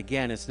is that?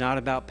 Again, it's not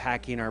about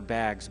packing our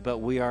bags, but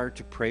we are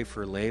to pray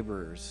for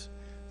laborers.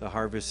 The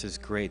harvest is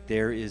great.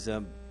 There is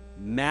a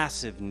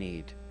massive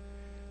need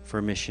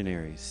for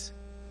missionaries.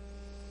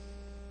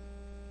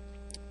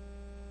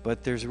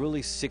 But there's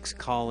really 6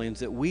 callings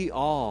that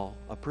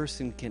a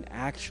person can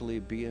actually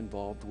be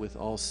involved with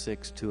all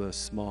 6 to a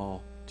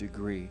small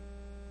degree,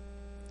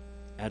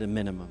 at a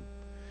minimum.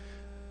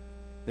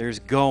 There's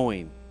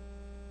going.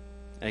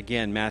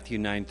 Again, Matthew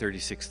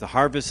 9:36. The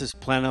harvest is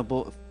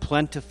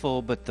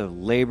plentiful, but the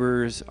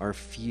laborers are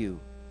few.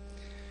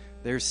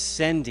 There's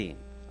sending.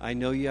 I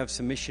know you have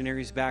some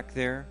missionaries back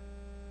there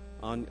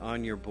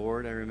on your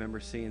board. I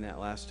remember seeing that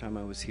last time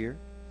I was here.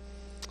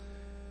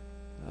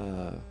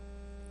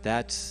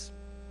 That's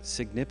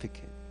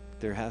significant.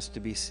 There has to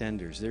be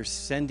senders. There's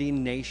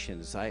sending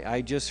nations.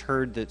 I just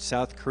heard that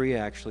South Korea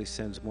actually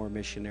sends more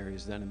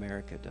missionaries than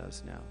America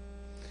does now.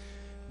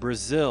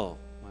 Brazil,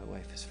 my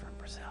wife is from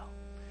Brazil.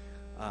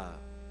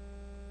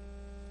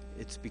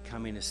 It's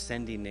becoming a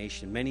sending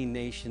nation. Many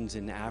nations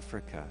in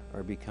Africa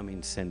are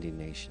becoming sending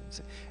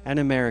nations. And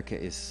America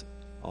is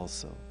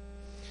also.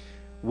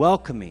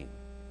 Welcoming.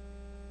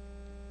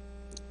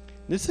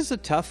 This is a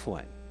tough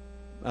one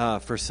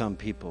for some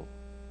people.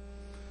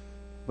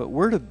 But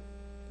we're to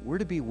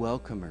be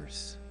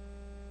welcomers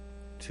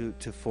to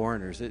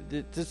foreigners.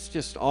 It's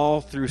just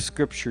all through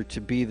Scripture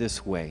to be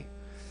this way.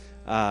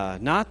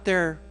 Not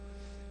their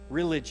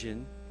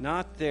religion,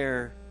 not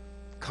their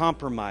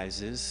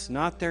compromises,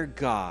 not their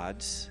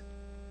gods,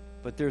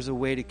 but there's a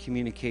way to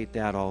communicate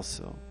that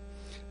also.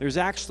 There's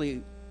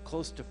actually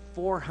close to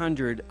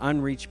 400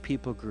 unreached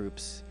people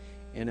groups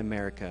in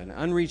America. An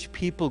unreached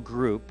people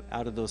group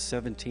out of those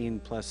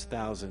 17+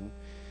 thousand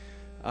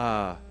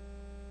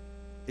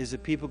is a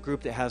people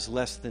group that has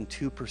less than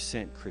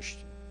 2%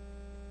 Christian.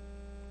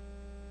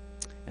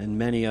 And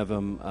many of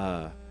them,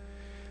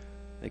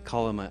 they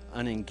call them an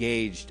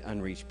unengaged,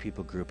 unreached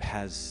people group,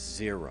 has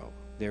 0.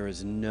 There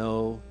is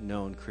no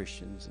known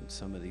Christians in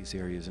some of these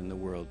areas in the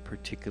world,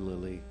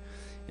 particularly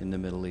in the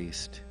Middle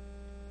East.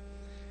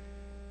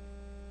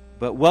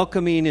 But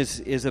welcoming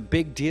is a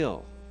big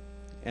deal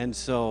And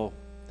so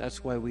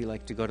that's why we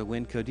like to go to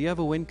Winco. Do you have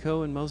a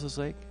Winco in Moses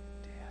Lake?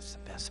 That's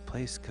the best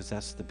place because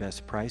that's the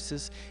best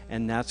prices.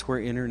 And that's where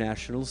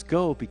internationals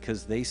go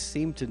because they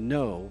seem to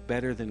know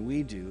better than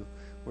we do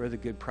where the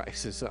good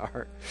prices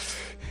are.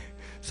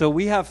 So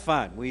we have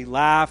fun. We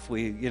laugh.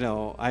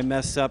 I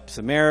mess up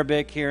some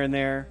Arabic here and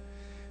there.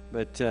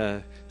 But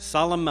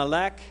Salam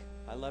Malek,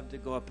 I love to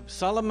go up.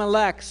 Salam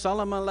Malek,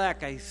 Salam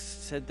Malek. I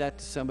said that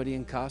to somebody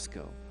in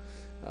Costco.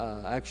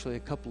 Actually, a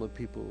couple of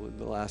people in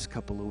the last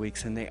couple of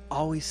weeks, and they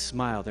always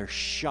smile. They're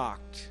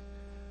shocked.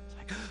 It's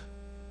like,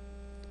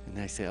 and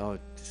I say, oh,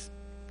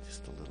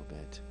 just a little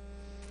bit.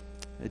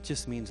 It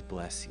just means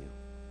bless you.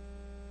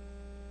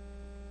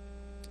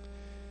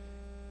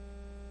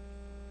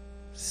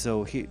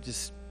 So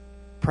just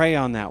pray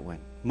on that one.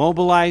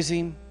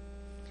 Mobilizing,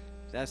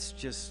 that's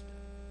just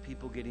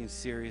people getting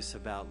serious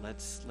about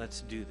let's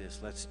do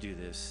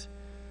this.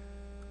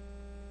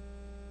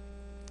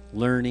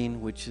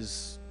 Learning, which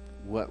is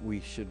what we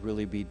should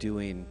really be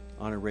doing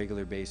on a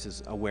regular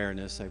basis.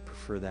 Awareness, I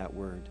prefer that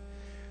word.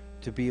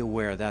 To be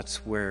aware,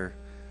 that's where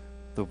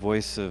the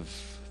voice of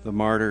the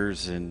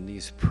martyrs and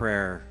these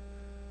prayer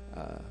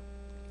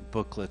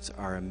booklets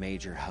are a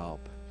major help.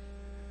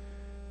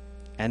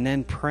 And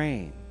then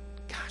praying.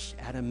 Gosh,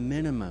 at a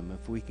minimum,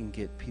 if we can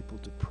get people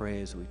to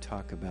pray as we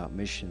talk about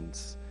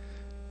missions,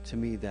 to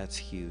me that's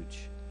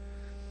huge.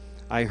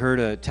 I heard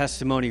a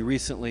testimony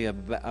recently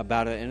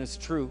about it, and it's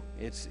true.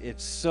 It's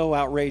so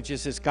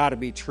outrageous, it's got to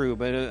be true.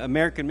 But an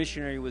American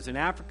missionary was in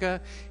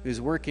Africa. He was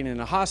working in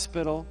a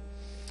hospital.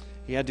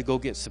 He had to go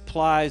get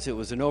supplies. It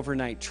was an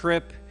overnight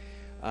trip.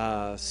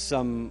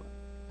 Some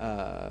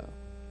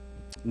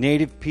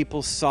native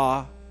people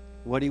saw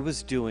what he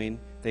was doing.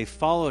 They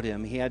followed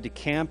him. He had to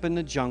camp in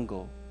the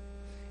jungle,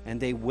 and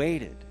they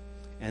waited.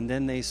 And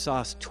then they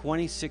saw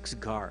 26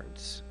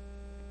 guards.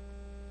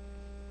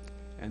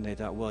 And they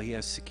thought, well, he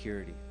has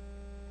security.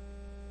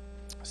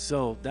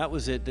 So that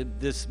was it.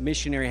 This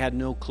missionary had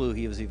no clue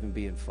he was even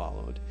being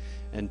followed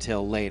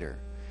until later.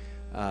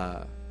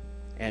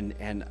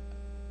 And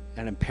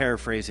I'm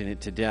paraphrasing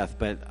it to death,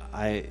 but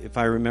if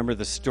I remember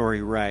the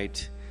story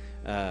right,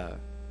 the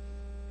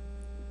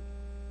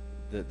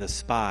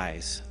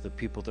spies, the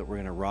people that were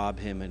going to rob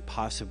him and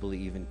possibly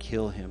even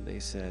kill him, they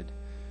said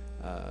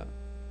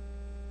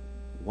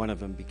one of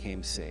them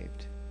became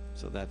saved.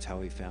 So that's how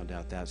he found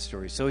out that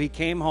story. So he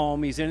came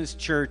home. He's in his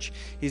church.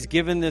 He's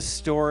given this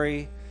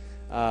story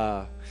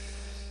that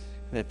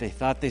they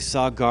thought they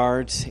saw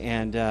guards,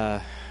 and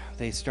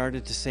they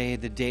started to say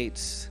the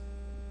dates.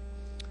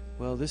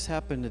 Well, this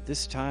happened at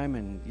this time,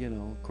 and,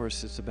 of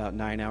course, it's about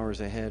 9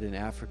 hours ahead in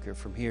Africa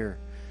from here.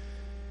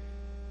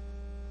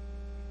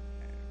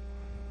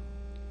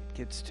 It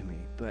gets to me,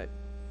 but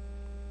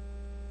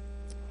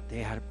they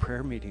had a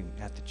prayer meeting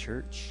at the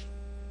church.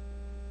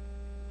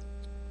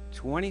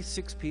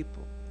 26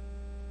 people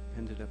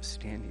ended up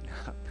standing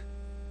up,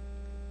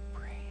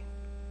 praying.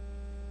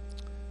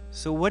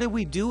 So what do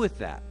we do with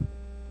that?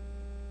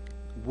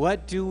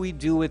 What do we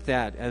do with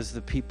that as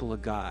the people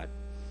of God?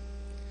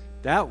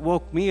 That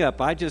woke me up.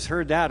 I just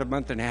heard that a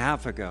month and a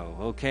half ago,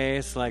 okay?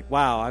 It's like,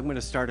 wow, I'm going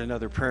to start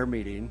another prayer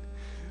meeting,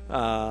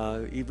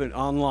 even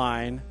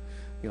online.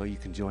 You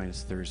can join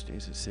us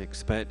Thursdays at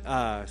 6, but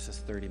it's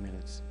just 30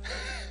 minutes.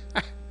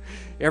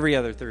 Every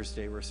other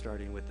Thursday we're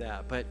starting with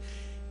that, but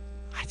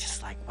I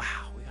just like,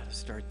 wow, we got to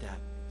start that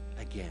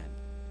again.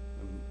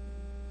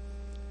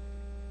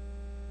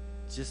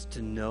 Just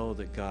to know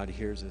that God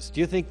hears us.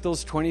 Do you think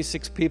those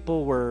 26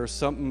 people were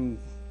something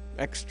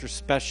extra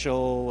special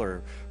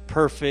or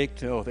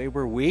perfect? No, they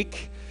were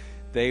weak.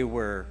 They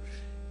were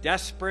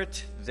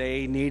desperate.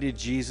 They needed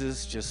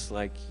Jesus just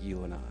like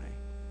you and I.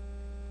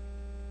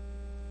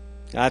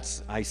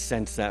 I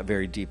sense that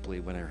very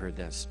deeply when I heard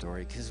that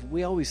story, because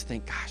we always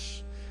think,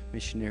 gosh,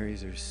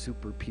 missionaries are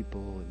super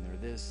people and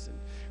they're this, and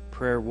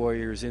prayer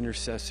warriors,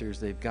 intercessors,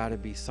 they've got to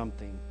be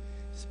something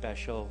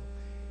special.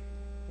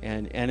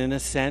 And in a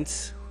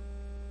sense,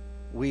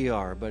 we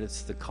are, but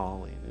it's the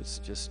calling. It's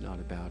just not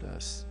about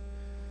us.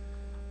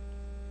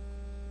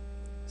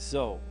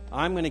 So,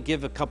 I'm going to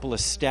give a couple of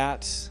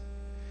stats.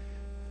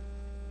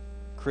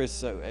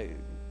 Chris,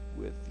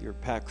 with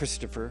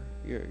Christopher,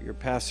 your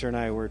pastor, and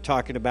I were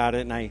talking about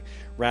it, and I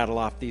rattle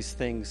off these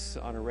things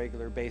on a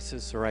regular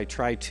basis, or I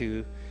try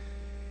to.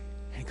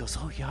 And he goes,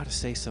 oh, you ought to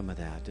say some of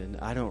that. And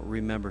I don't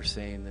remember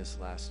saying this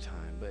last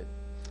time, but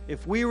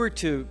if we were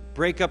to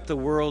break up the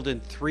world in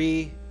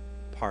 3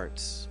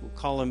 parts, we'll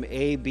call them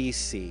A, B,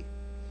 C.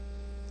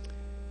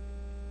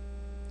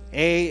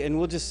 A, and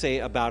we'll just say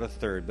about a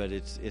third, but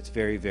it's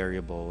very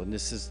variable. And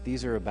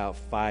these are about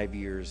 5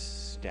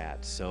 years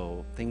stats.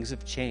 So things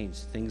have changed,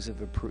 things have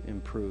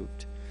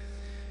improved.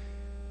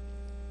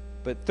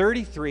 But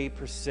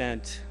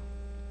 33%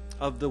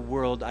 of the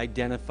world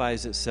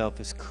identifies itself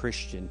as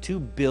Christian. 2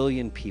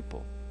 billion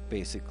people,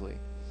 basically.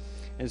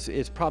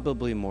 It's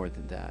probably more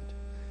than that.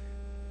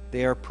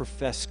 They are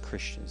professed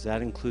Christians.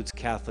 That includes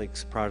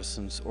Catholics,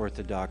 Protestants,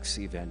 Orthodox,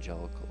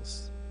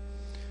 Evangelicals.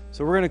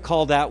 So we're going to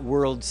call that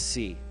World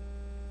C.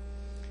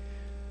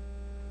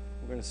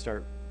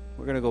 We're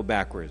we're going to go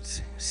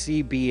backwards.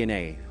 C, B, and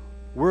A.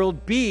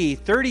 World B,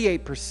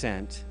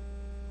 38%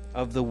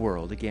 of the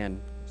world, again,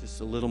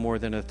 just a little more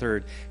than a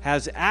third,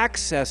 has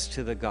access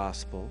to the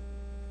gospel,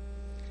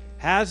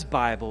 has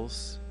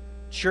Bibles,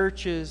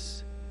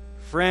 churches,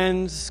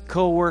 friends,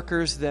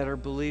 co-workers that are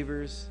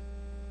believers,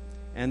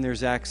 and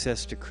there's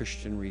access to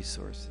Christian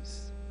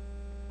resources.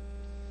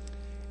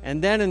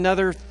 And then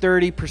another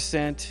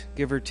 30%,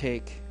 give or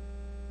take,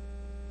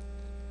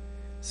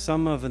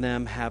 some of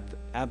them have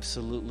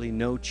absolutely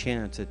no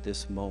chance at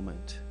this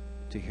moment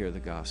to hear the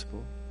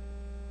gospel.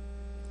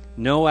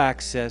 No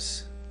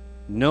access,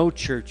 no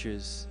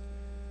churches.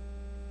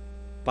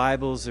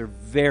 Bibles are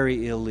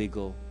very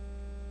illegal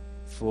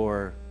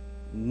for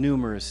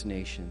numerous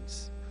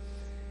nations.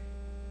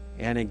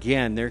 And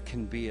again, there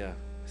can be a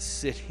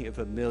city of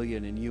 1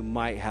 million and you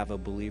might have a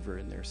believer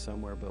in there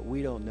somewhere, but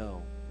we don't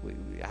know.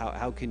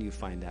 How can you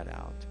find that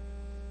out?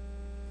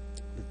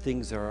 But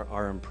things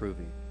are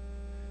improving.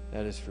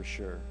 That is for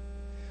sure.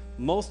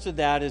 Most of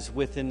that is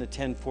within the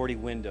 1040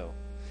 window.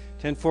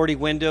 1040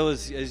 window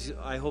is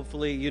I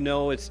hopefully you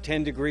know, it's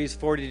 10 degrees,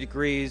 40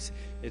 degrees.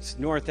 It's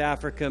North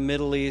Africa,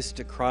 Middle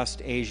East, across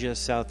Asia,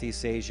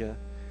 Southeast Asia.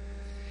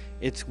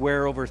 It's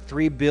where over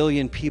 3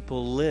 billion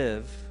people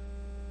live.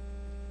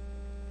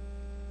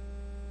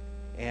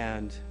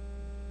 And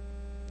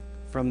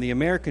from the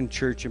American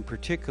church in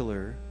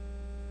particular,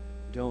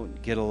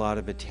 don't get a lot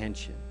of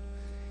attention.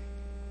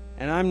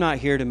 And I'm not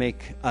here to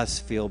make us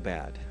feel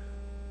bad.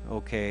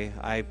 Okay,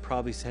 I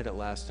probably said it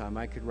last time.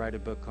 I could write a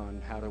book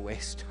on how to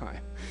waste time.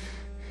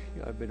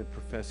 I've been a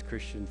professed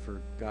Christian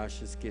for,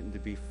 it's getting to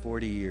be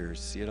 40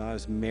 years. I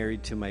was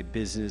married to my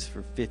business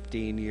for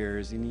 15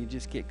 years, and you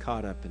just get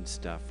caught up in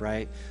stuff,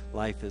 right?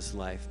 Life is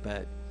life.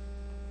 But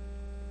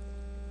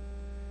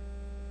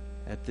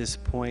at this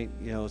point,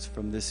 it's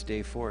from this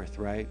day forth,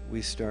 right?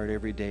 We start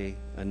every day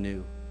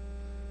anew.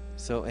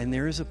 So, and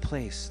there is a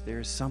place,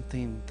 there's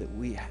something that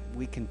we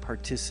can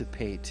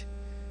participate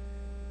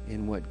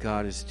in what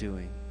God is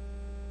doing.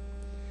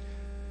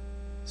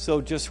 So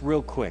just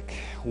real quick,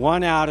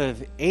 1 out of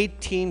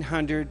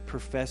 1,800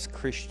 professed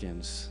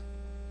Christians,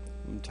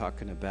 I'm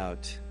talking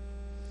about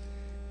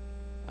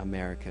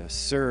America,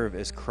 serve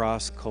as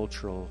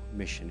cross-cultural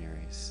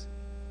missionaries.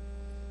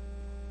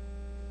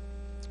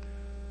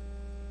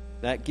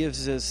 That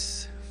gives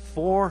us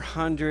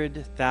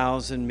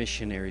 400,000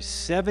 missionaries.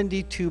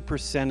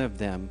 72% of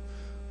them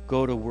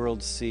go to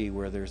World C,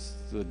 where there's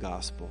the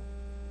gospel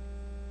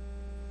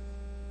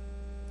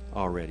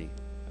already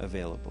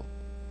available.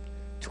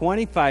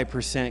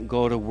 25%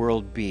 go to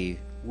World B,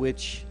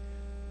 which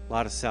a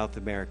lot of South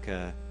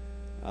America,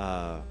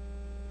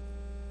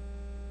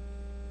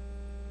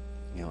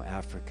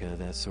 Africa,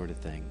 that sort of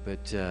thing.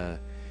 But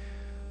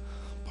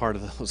part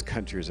of those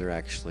countries are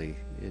actually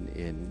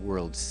in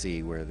World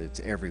C, where it's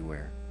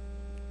everywhere.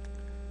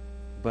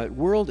 But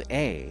World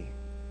A,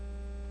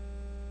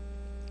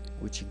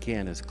 which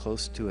again is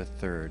close to a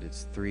third,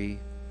 it's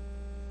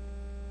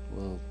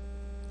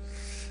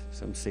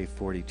some say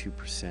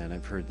 42%.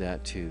 I've heard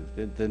that too.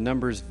 The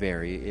numbers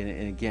vary,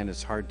 and again,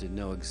 it's hard to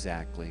know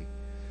exactly.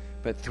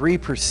 But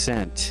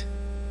 3%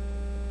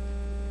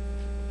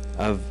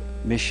 of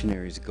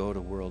missionaries go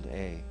to World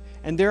A.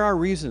 And there are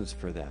reasons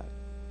for that.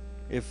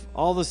 If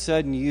all of a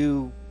sudden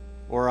you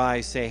or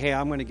I say, hey,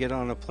 I'm going to get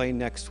on a plane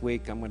next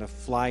week, I'm going to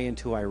fly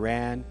into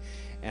Iran,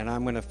 and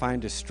I'm going to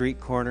find a street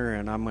corner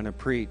and I'm going to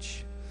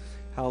preach,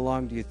 how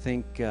long do you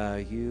think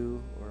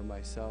you or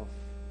myself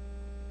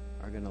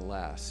are going to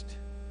last?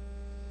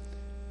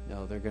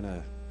 No, they're going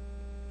to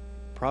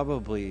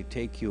probably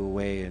take you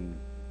away and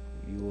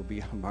you will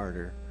be a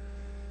martyr.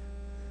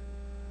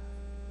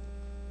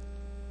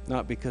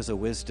 Not because of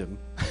wisdom,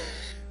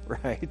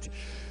 right?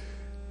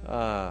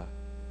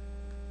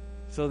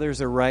 So there's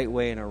a right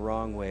way and a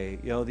wrong way.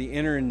 The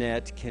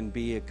internet can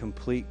be a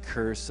complete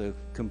curse, a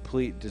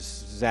complete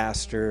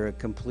disaster, a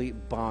complete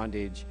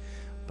bondage,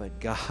 but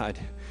God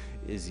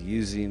is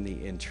using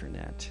the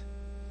internet.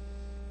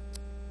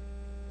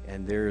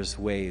 And there's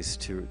ways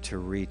to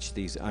reach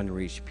these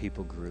unreached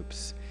people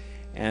groups.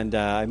 And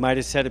I might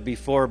have said it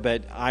before,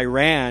 but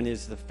Iran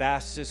is the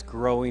fastest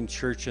growing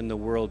church in the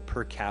world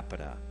per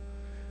capita.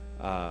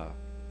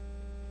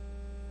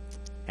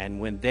 And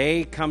when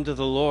they come to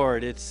the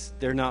Lord,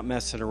 they're not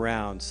messing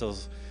around. So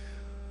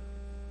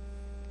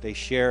they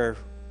share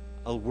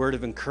a word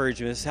of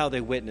encouragement. This is how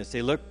they witness.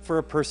 They look for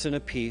a person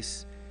of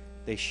peace.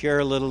 They share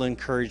a little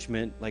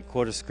encouragement, like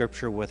quote a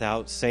scripture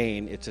without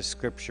saying it's a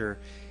scripture.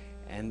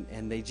 And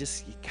you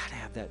got to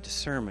have that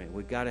discernment.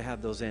 We got to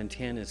have those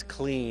antennas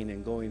clean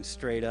and going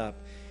straight up.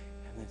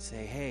 And then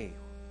say, hey,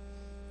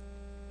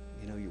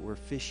 we're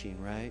fishing,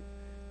 right?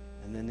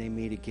 And then they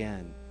meet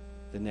again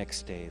the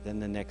next day, then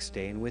the next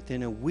day. And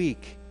within a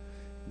week,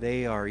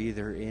 they are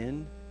either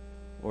in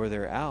or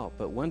they're out.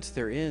 But once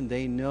they're in,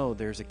 they know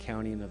there's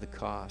accounting of the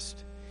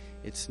cost.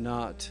 It's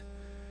not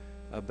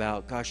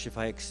about, gosh, if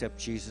I accept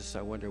Jesus,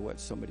 I wonder what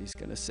somebody's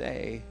going to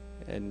say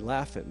and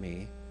laugh at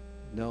me.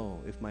 No,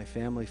 if my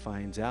family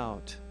finds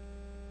out,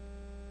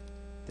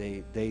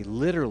 they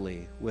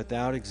literally,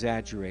 without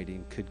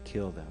exaggerating, could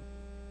kill them.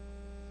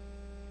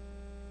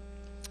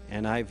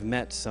 And I've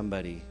met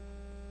somebody,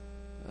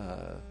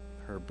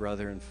 her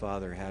brother and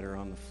father had her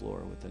on the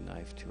floor with a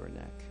knife to her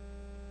neck.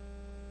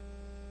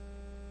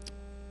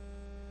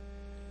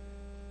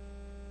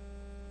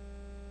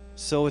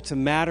 So it's a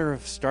matter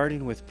of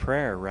starting with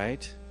prayer,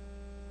 right?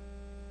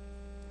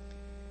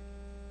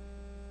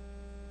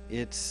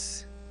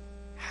 It's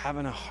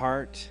having a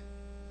heart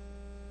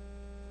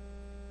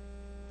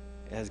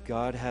as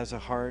God has a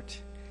heart,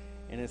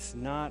 and it's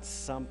not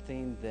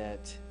something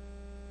that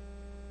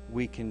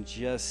we can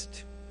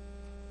just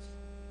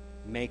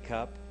make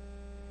up.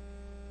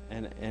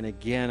 And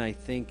again, I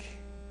think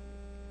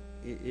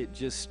it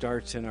just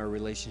starts in our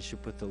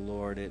relationship with the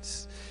Lord.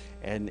 It's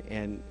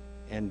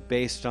and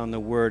based on the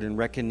Word, and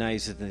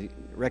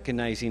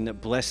recognizing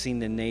that blessing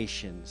the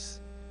nations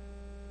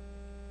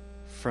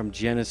from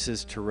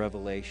Genesis to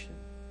Revelation,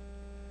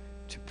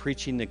 to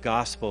preaching the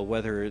gospel,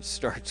 whether it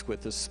starts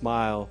with a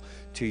smile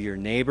to your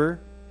neighbor.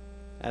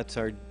 That's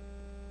our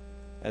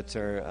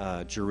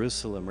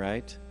Jerusalem,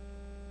 right?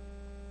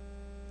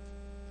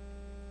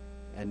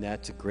 And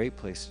that's a great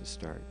place to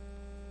start.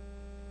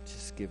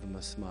 Just give them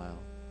a smile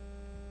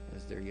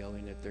as they're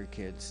yelling at their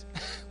kids.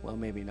 Well,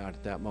 maybe not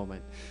at that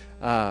moment.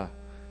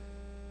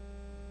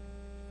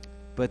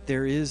 But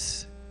there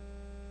is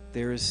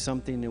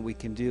something that we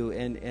can do.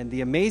 And the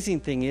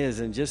amazing thing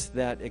is, and just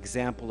that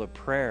example of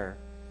prayer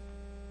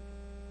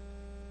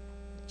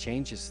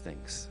changes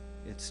things.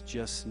 It's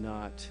just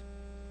not,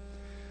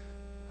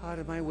 how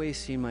am I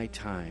wasting my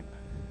time?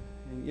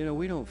 And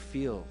we don't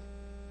feel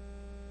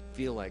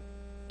like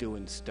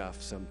doing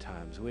stuff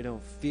sometimes. We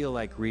don't feel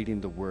like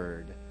reading the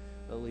Word.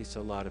 At least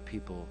a lot of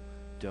people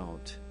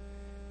don't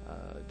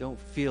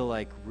feel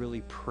like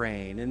really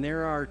praying. And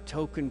there are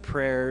token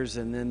prayers,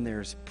 and then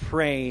there's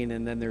praying,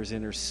 and then there's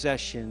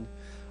intercession.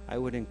 I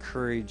would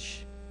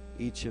encourage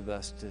each of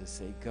us to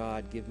say,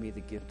 God, give me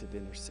the gift of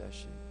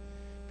intercession,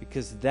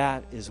 because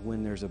that is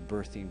when there's a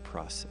birthing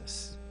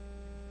process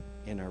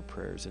in our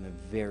prayers in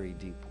a very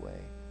deep way.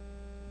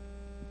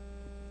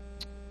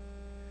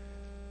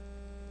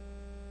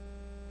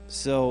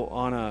 So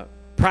on a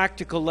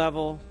practical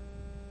level,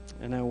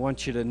 and I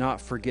want you to not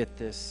forget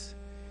this,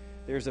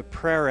 there's a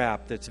prayer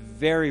app that's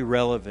very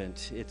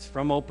relevant. It's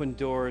from Open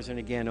Doors, and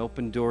again,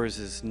 Open Doors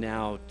is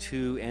now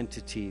 2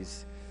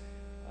 entities.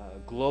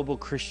 Global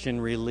Christian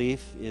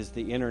Relief is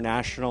the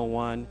international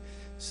one.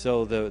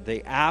 So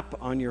the app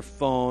on your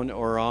phone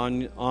or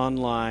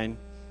online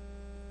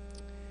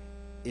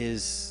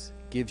gives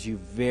you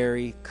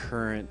very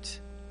current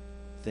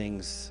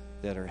things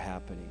that are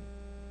happening.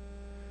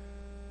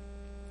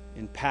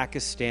 In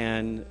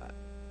Pakistan,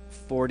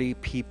 40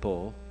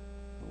 people,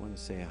 I want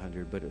to say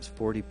 100, but it was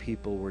 40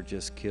 people were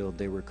just killed.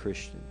 They were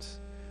Christians.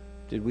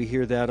 Did we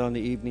hear that on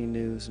the evening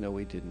news? No,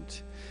 we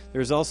didn't.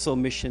 There's also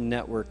Mission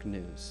Network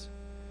news.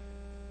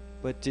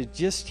 But to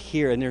just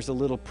hear, and there's a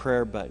little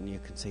prayer button, you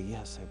can say,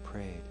 yes, I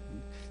prayed.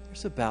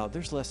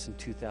 There's less than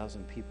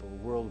 2,000 people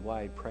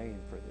worldwide praying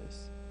for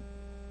this,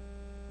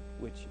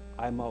 which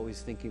I'm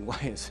always thinking, why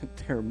isn't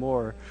there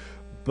more?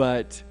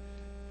 But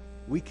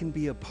we can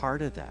be a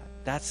part of that.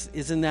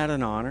 Isn't that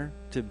an honor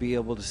to be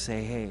able to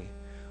say, hey,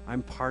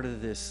 I'm part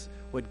of this,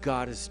 what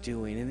God is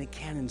doing, and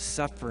again, in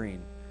suffering,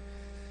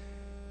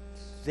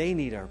 they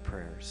need our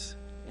prayers.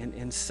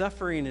 And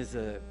suffering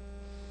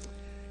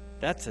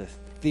that's a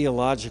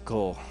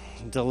theological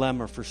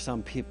dilemma for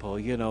some people.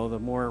 The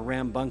more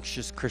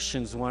rambunctious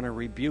Christians want to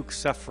rebuke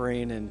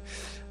suffering,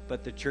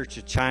 but the Church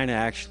of China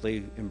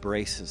actually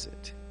embraces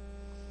it.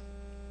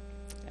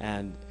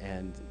 And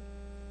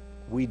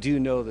we do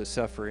know that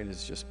suffering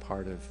is just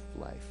part of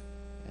life.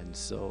 And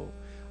so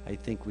I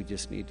think we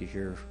just need to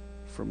hear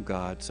from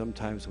God.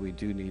 Sometimes we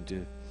do need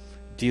to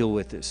deal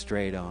with it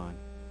straight on.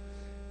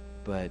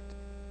 But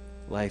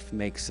life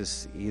makes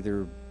us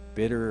either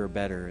bitter or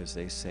better, as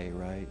they say,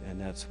 right?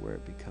 And that's where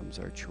it becomes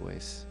our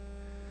choice.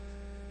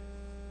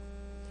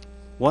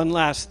 One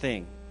last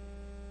thing.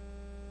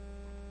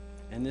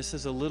 And this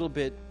is a little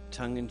bit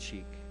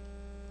tongue-in-cheek.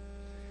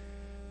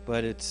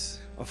 But it's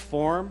a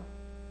form.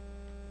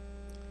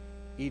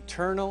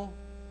 Eternal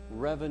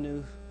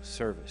Revenue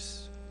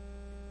Service.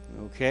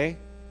 Okay?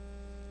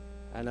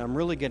 And I'm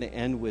really going to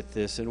end with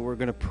this, and we're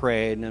going to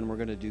pray, and then we're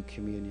going to do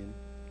communion.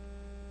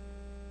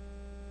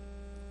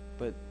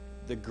 But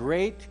the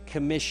Great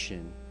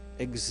Commission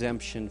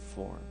exemption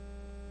form.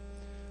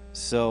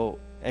 So,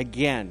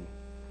 again,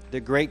 the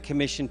Great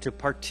Commission, to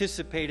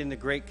participate in the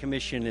Great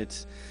Commission,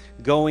 it's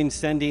going,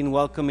 sending,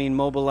 welcoming,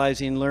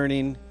 mobilizing,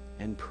 learning,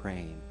 and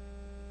praying.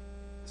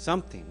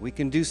 Something. We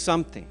can do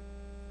something.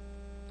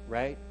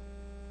 Right?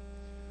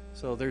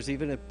 So there's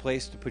even a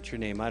place to put your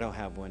name. I don't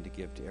have one to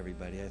give to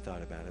everybody. I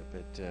thought about it.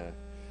 But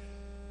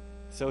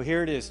so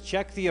here it is.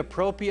 Check the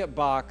appropriate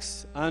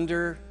box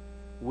under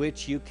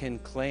which you can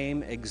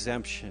claim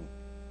exemption.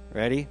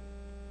 Ready?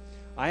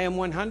 I am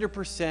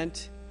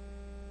 100%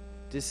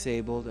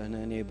 disabled and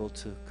unable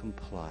to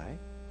comply,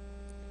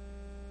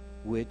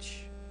 which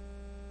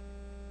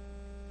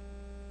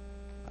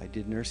I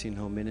did nursing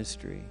home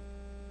ministry,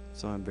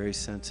 so I'm very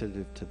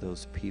sensitive to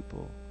those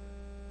people.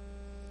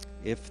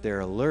 If they're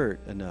alert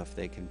enough,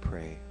 they can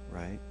pray,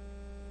 right?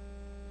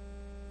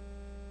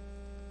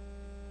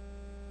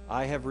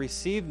 I have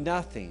received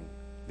nothing,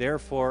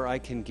 therefore I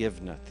can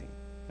give nothing.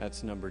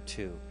 That's number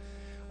 2.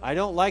 I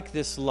don't like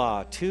this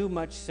law. Too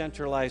much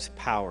centralized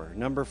power.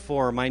 Number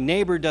 4, my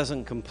neighbor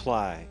doesn't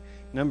comply.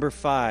 Number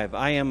 5,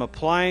 I am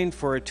applying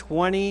for a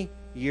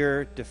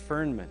 20-year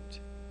deferment.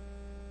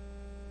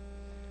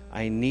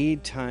 I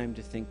need time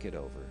to think it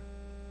over.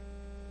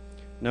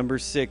 Number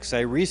 6, I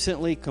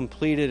recently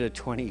completed a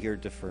 20-year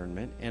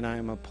deferment, and I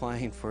am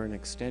applying for an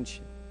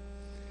extension.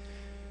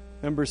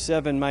 Number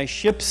 7, my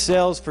ship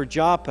sails for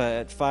Joppa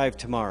at 5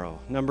 tomorrow.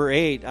 Number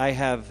 8, I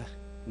have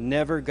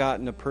never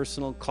gotten a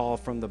personal call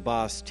from the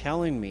boss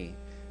telling me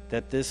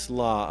that this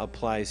law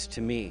applies to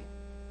me.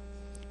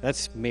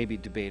 That's maybe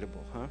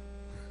debatable, huh?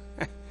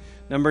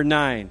 Number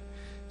 9,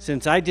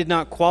 since I did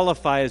not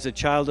qualify as a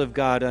child of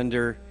God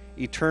under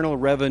Eternal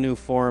Revenue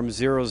Form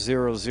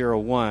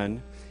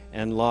 0001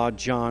 and Law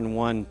John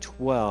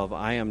 1:12,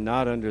 I am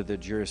not under the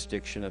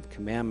jurisdiction of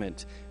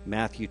commandment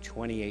Matthew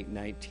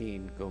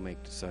 28:19, go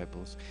make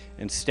disciples,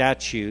 and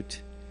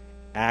statute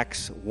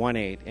Acts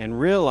 1:8, and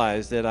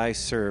realize that I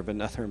serve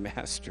another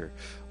master.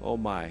 Oh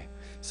my.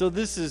 So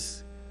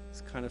it's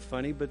kind of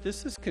funny, but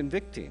this is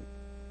convicting.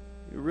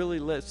 You really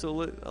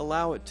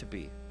allow it to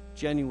be,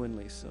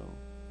 genuinely so.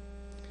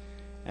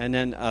 And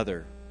then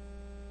other.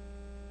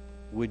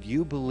 Would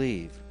you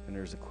believe, and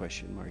there's a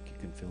question mark, you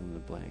can fill in the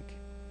blank.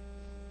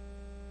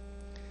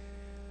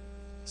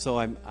 So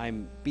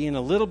I'm being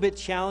a little bit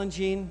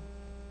challenging.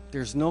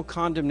 There's no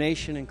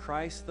condemnation in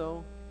Christ,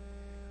 though.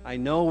 I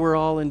know we're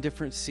all in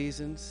different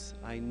seasons.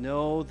 I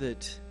know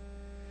that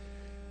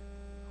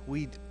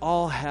we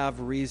all have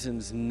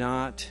reasons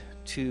not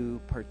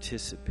to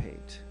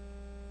participate.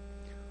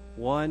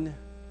 One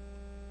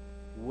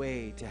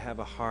way to have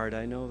a heart,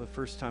 I know the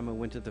first time I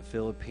went to the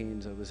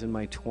Philippines, I was in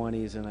my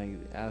 20s, and I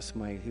asked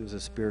he was a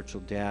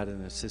spiritual dad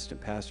and assistant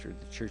pastor at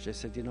the church. I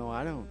said,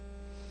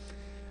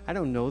 I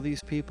don't know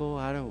these people.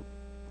 I don't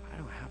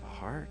have a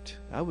heart.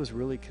 I was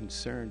really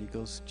concerned. He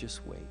goes,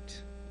 just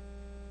wait.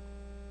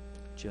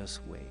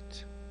 Just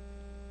wait.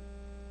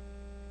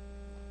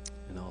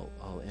 And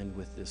I'll end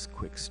with this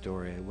quick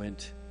story. I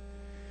went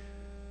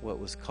what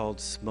was called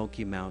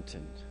Smoky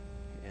Mountain,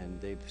 and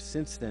they've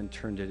since then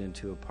turned it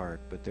into a park,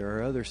 but there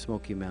are other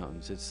Smoky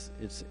Mountains.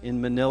 It's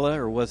in Manila,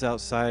 or was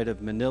outside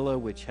of Manila,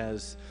 which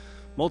has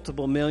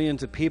multiple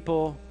millions of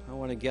people. I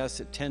want to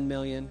guess at 10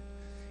 million.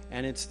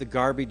 And it's the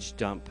garbage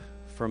dump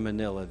from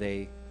Manila.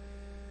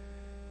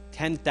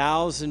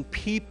 10,000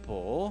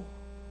 people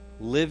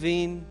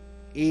living,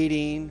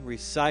 eating,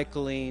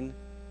 recycling,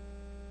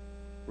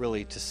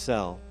 really to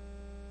sell.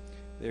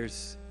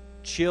 There's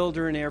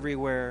children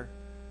everywhere.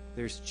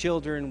 There's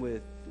children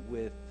with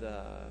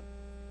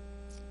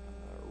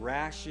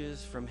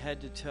rashes from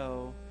head to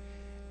toe,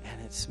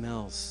 and it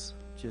smells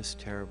just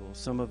terrible.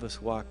 Some of us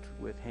walked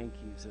with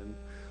hankies, and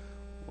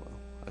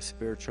a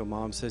spiritual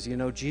mom says,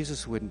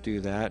 Jesus wouldn't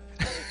do that.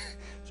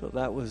 So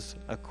that was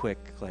a quick,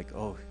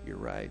 oh, you're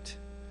right.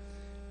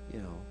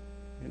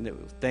 And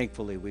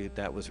thankfully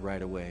that was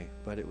right away,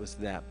 but it was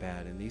that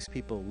bad. And these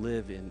people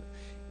live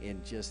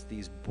in just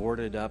these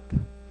boarded up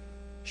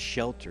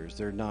shelters.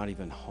 They're not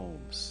even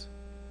homes.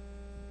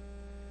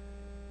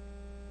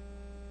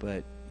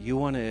 But you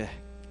want to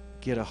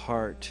get a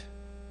heart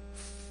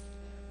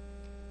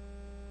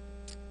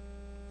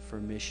for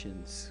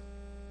missions.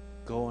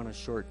 Go on a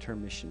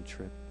short-term mission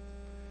trip.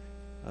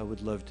 I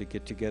would love to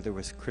get together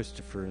with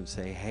Christopher and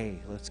say, hey,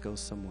 let's go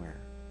somewhere.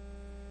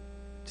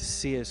 To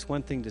see it's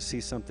one thing to see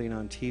something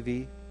on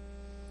TV.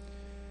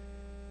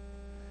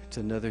 It's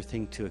another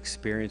thing to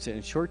experience it.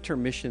 And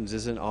short-term missions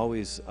isn't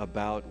always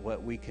about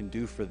what we can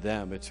do for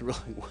them. It's really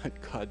what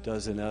God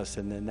does in us,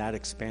 and then that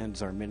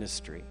expands our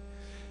ministry.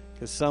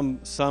 Because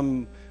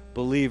some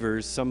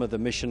believers, some of the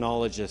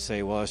missionologists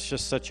say, well, it's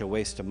just such a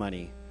waste of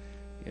money.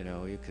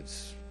 You could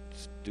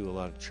do a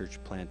lot of church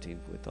planting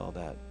with all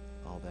that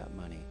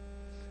money.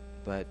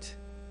 But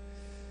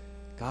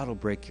God will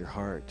break your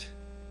heart,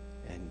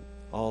 and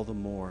all the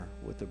more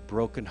with a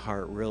broken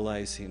heart,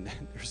 realizing that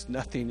there's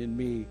nothing in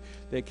me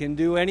that can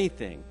do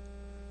anything,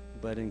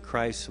 but in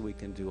Christ we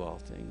can do all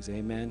things.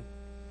 Amen.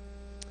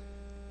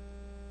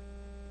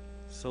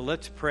 So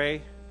let's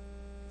pray.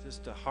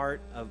 Just a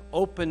heart of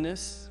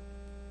openness.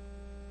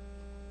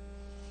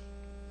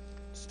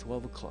 It's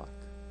 12 o'clock.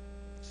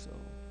 So,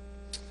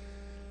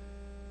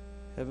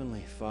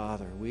 Heavenly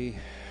Father, we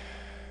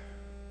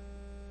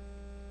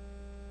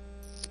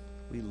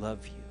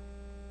love you.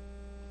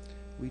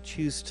 We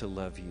choose to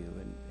love you,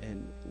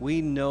 and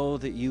we know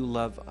that you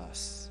love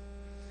us.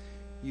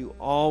 You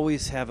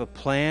always have a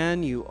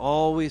plan. You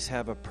always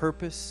have a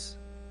purpose.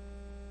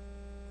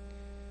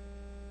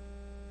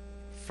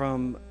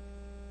 From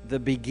the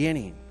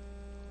beginning,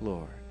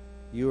 Lord,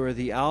 you are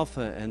the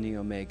Alpha and the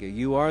Omega.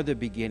 You are the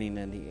beginning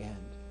and the end.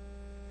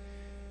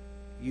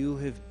 You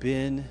have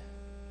been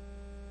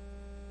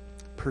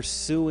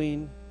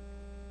pursuing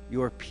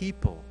your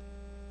people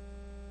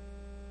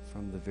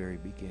from the very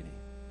beginning.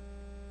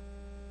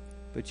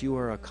 But you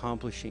are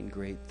accomplishing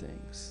great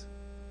things.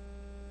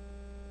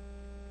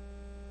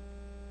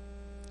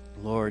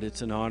 Lord,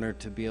 it's an honor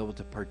to be able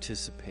to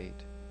participate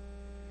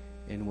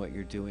in what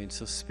you're doing.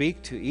 So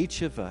speak to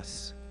each of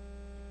us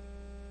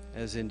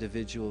as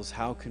individuals.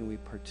 How can we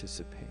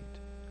participate?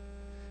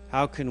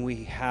 How can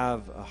we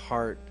have a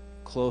heart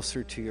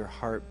closer to your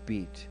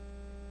heartbeat?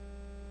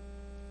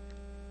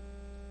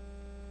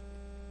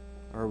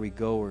 Are we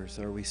goers?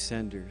 Are we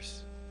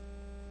senders?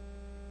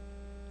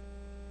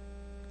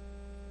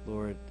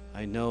 Lord,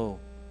 I know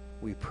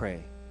we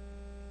pray.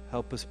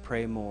 Help us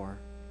pray more.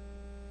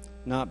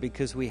 Not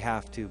because we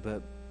have to,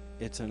 but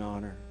it's an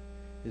honor.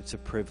 It's a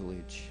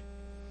privilege.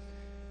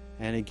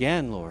 And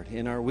again, Lord,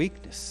 in our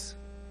weakness,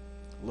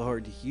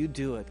 Lord, you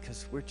do it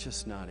because we're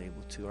just not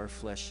able to. Our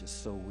flesh is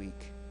so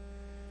weak.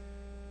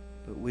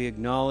 But we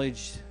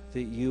acknowledge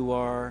that you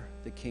are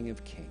the King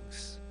of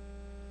Kings,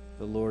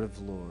 the Lord of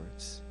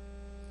Lords,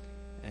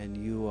 and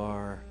you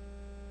are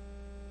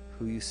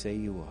who you say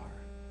you are.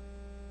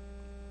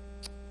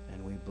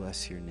 And we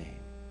bless your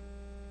name.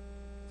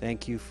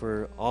 Thank you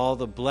for all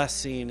the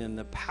blessing and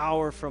the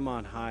power from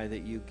on high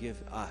that you give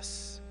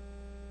us,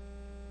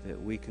 that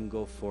we can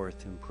go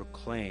forth and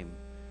proclaim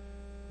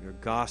your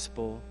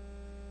gospel,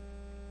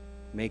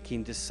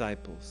 making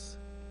disciples,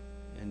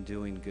 and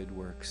doing good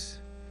works.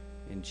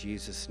 In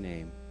Jesus'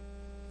 name,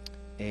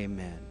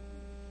 amen.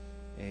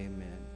 Amen.